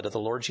shed blood of the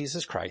Lord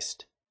Jesus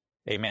Christ.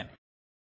 Amen.